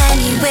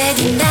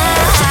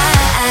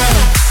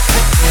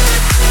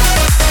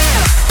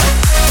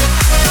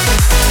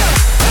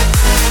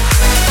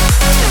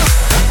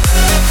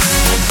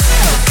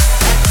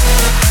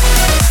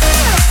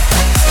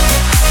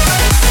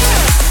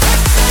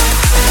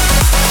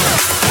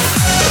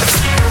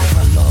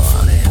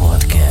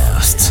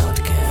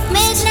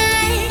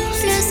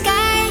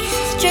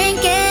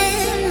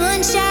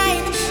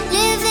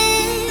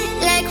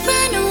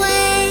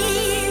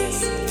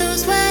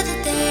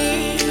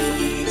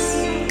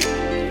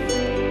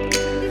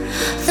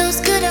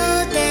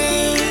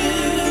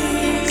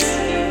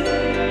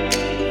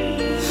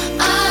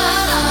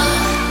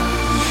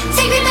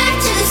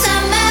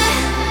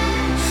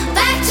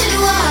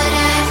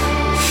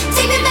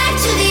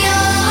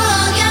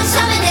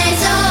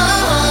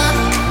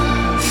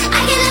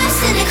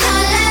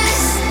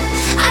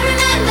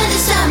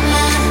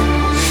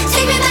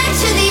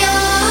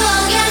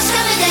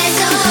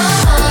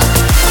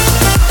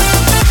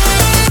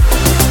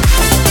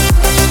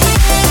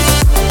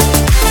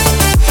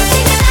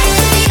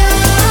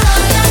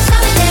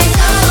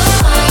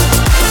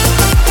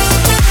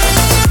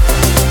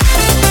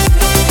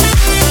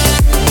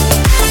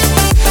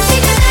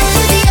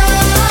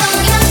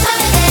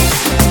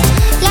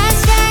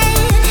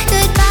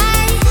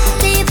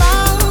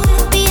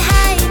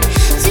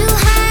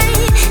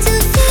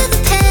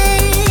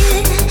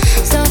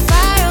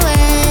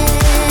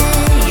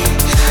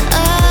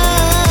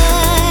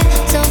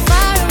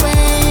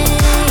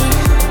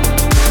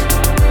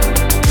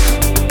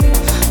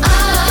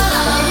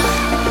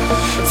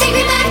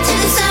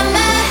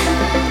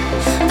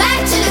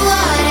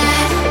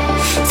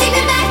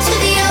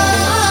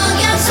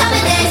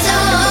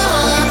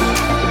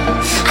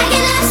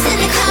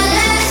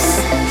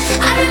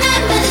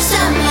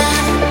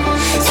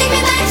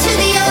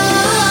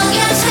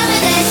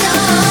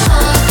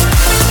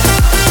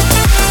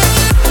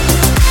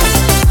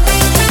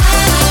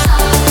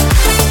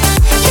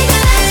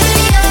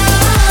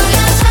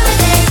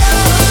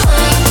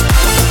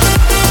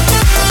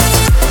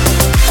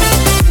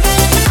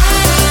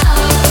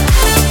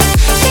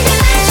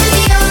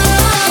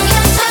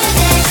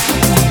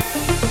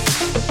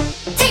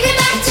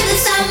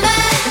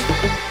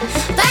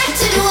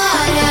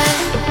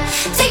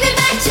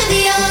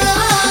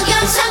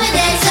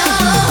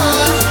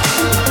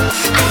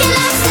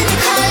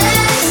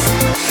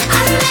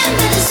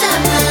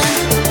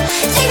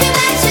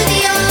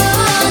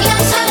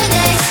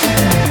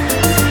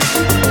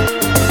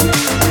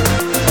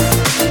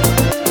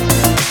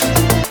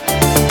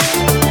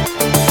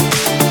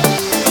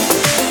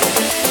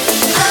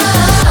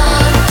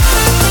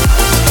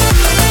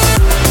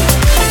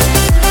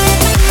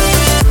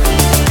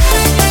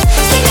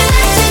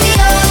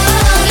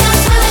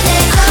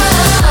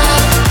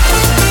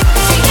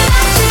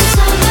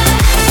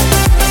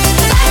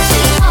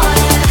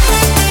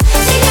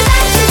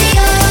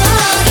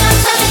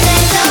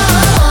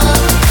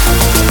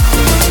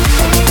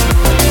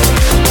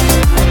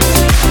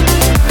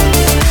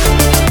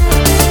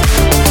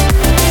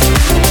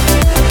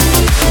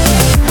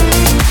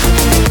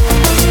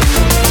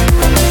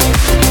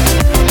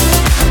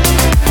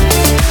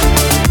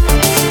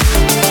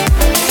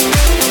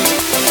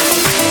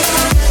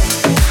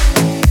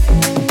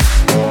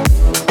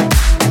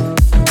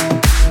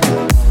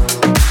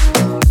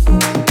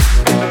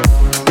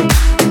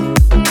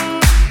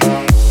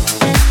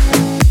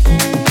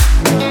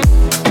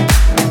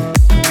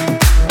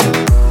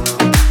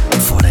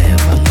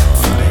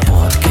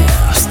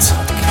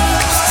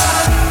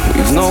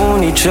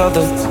known each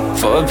other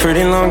for a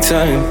pretty long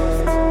time.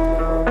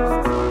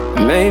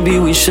 Maybe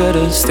we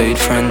should've stayed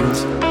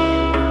friends.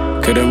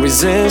 Couldn't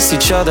resist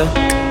each other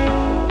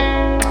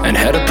and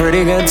had a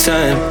pretty good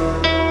time.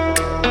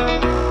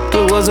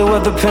 But was it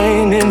worth the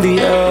pain in the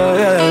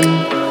end?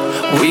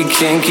 We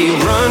can't keep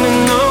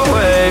running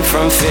away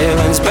from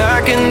feelings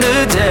back in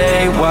the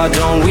day. Why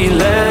don't we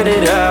let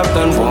it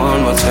happen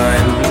one more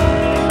time?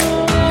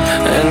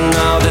 And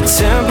now the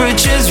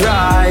temperature's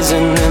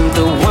rising and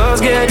the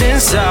world's getting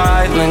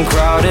silent.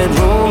 Crowded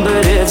room,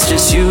 but it's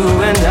just you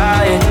and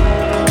I.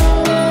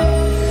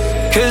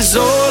 'Cause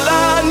all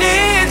I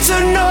need to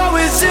know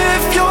is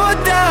if you're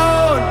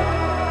down.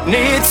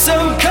 Need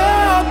some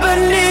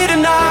company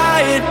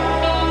tonight.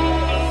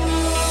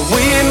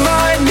 We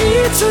might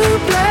need to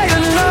play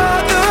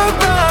another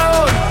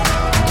round,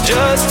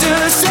 just to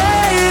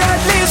say at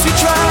least we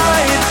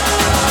tried.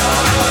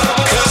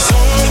 'Cause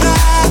all I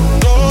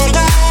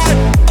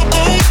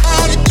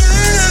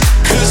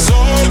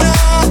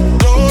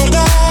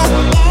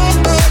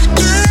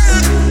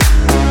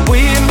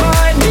we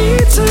might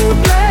need to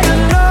play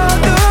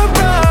another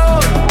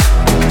round,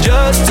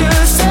 just to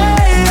say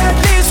at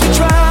least we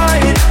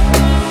tried.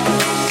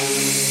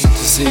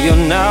 To see you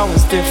now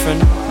is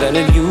different than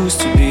it used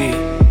to be.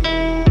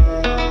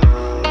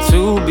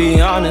 To be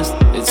honest,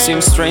 it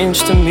seems strange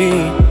to me.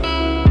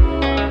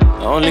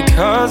 Only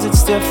 'cause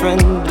it's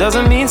different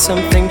doesn't mean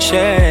something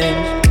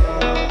changed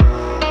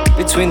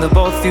between the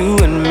both you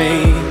and me.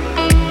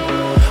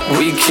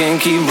 We can't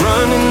keep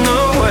running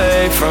away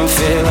from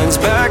feelings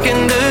back in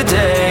the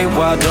day.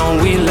 Why don't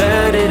we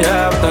let it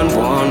happen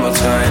one more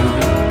time?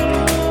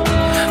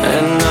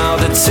 And now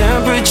the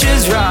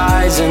temperature's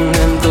rising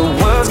and the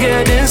world's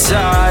getting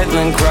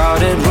silent.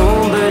 Crowded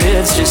room, but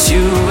it's just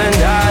you and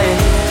I.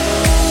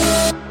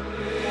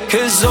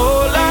 'Cause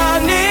all I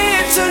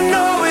need to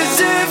know is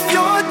if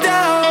you're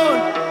down.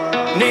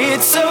 Need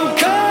some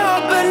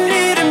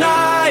company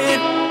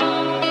tonight.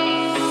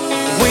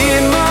 We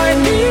might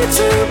need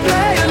to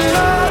play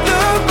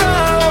another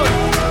round,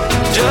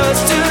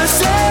 just to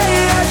say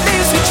at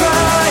least we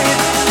tried.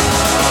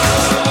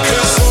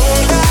 'Cause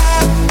all I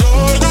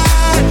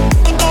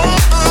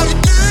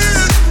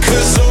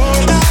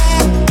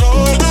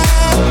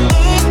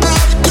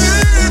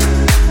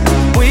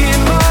we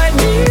might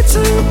need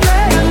to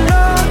play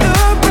another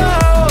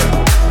round,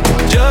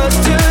 just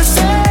to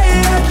say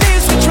at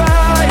least we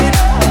tried.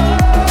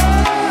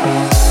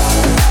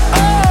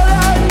 All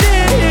I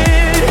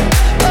need,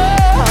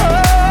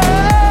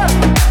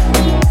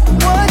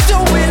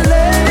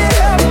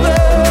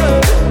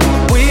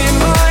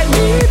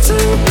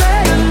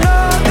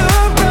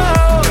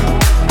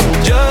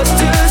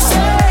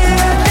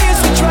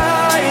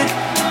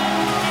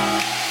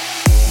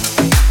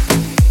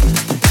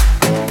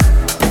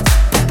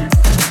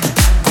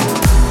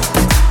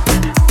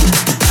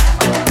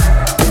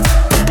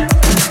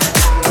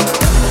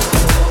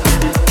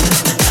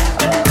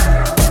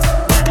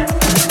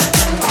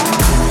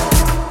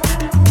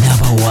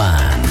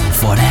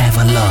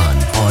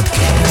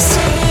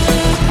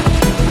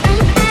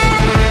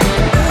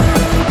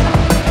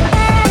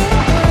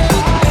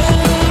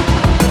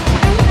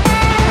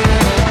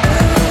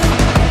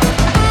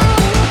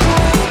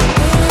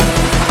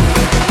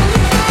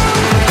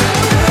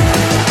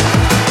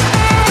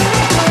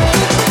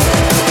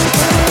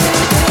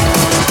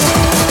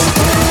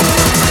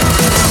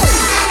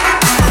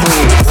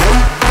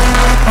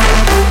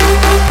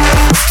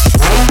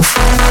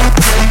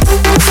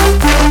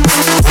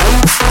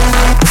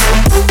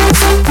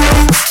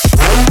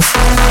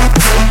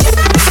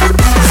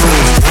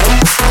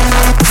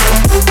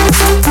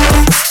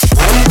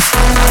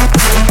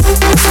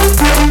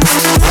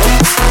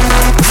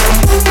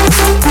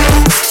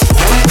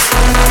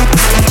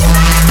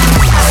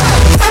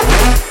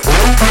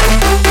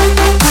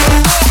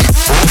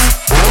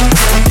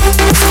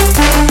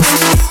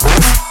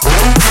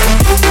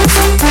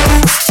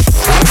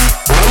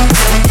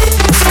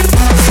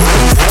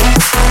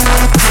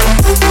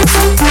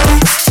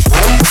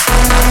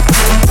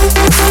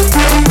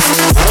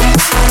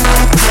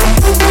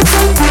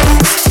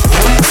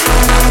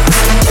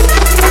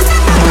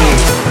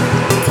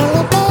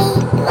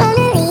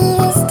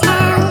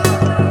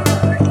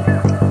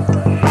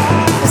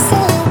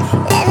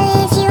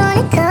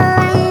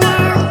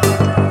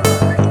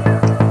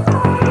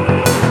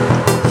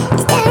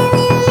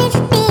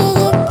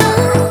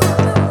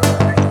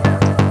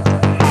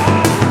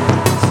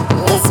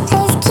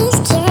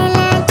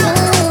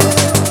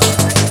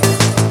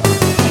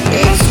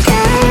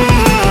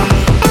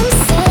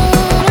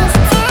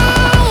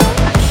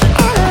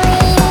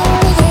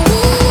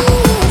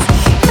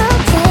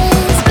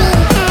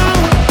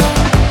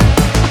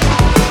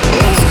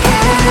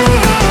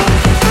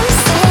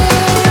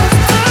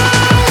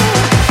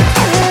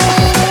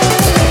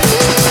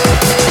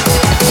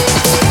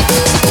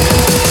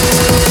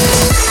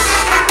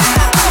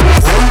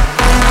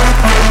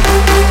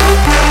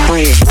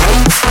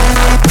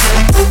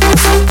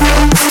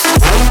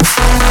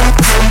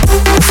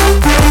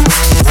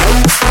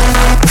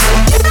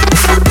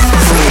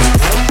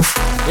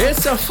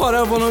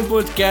 Avalon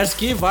Podcast,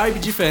 que vibe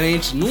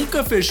diferente.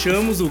 Nunca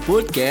fechamos o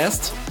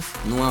podcast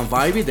numa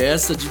vibe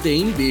dessa de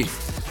DNB.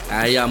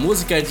 Aí a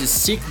música é de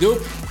Sick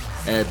Dupe,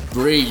 é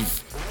Brave.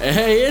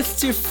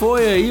 Este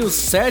foi aí o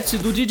set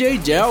do DJ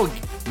Jelg.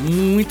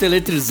 Muito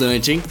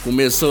eletrizante, hein?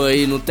 Começou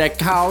aí no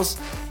Tech House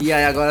e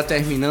aí agora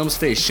terminamos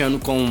fechando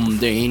com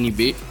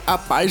DNB, a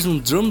paz um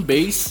drum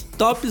bass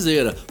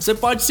topzera. Você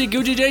pode seguir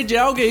o DJ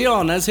Jelg aí,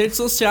 ó, nas redes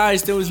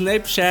sociais, tem o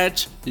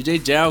Snapchat,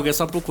 DJ Jelg, é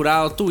só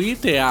procurar o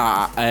Twitter,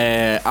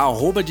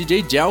 @arroba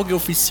DJ Jelg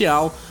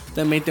oficial.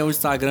 Também tem o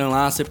Instagram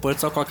lá, você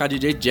pode só colocar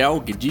DJ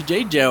Jelg,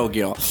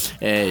 ó.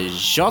 É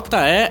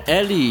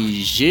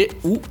Jelgui,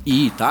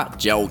 tá?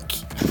 Jelg.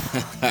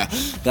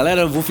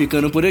 Galera, eu vou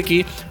ficando por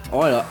aqui.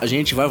 Olha, a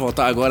gente vai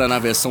voltar agora na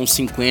versão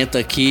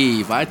 50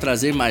 que vai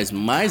trazer mais,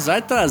 mas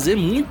vai trazer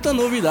muita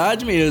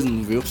novidade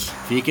mesmo, viu?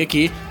 Fique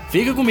aqui,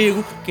 fica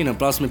comigo, que no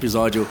próximo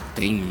episódio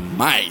tem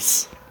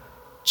mais.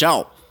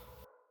 Tchau!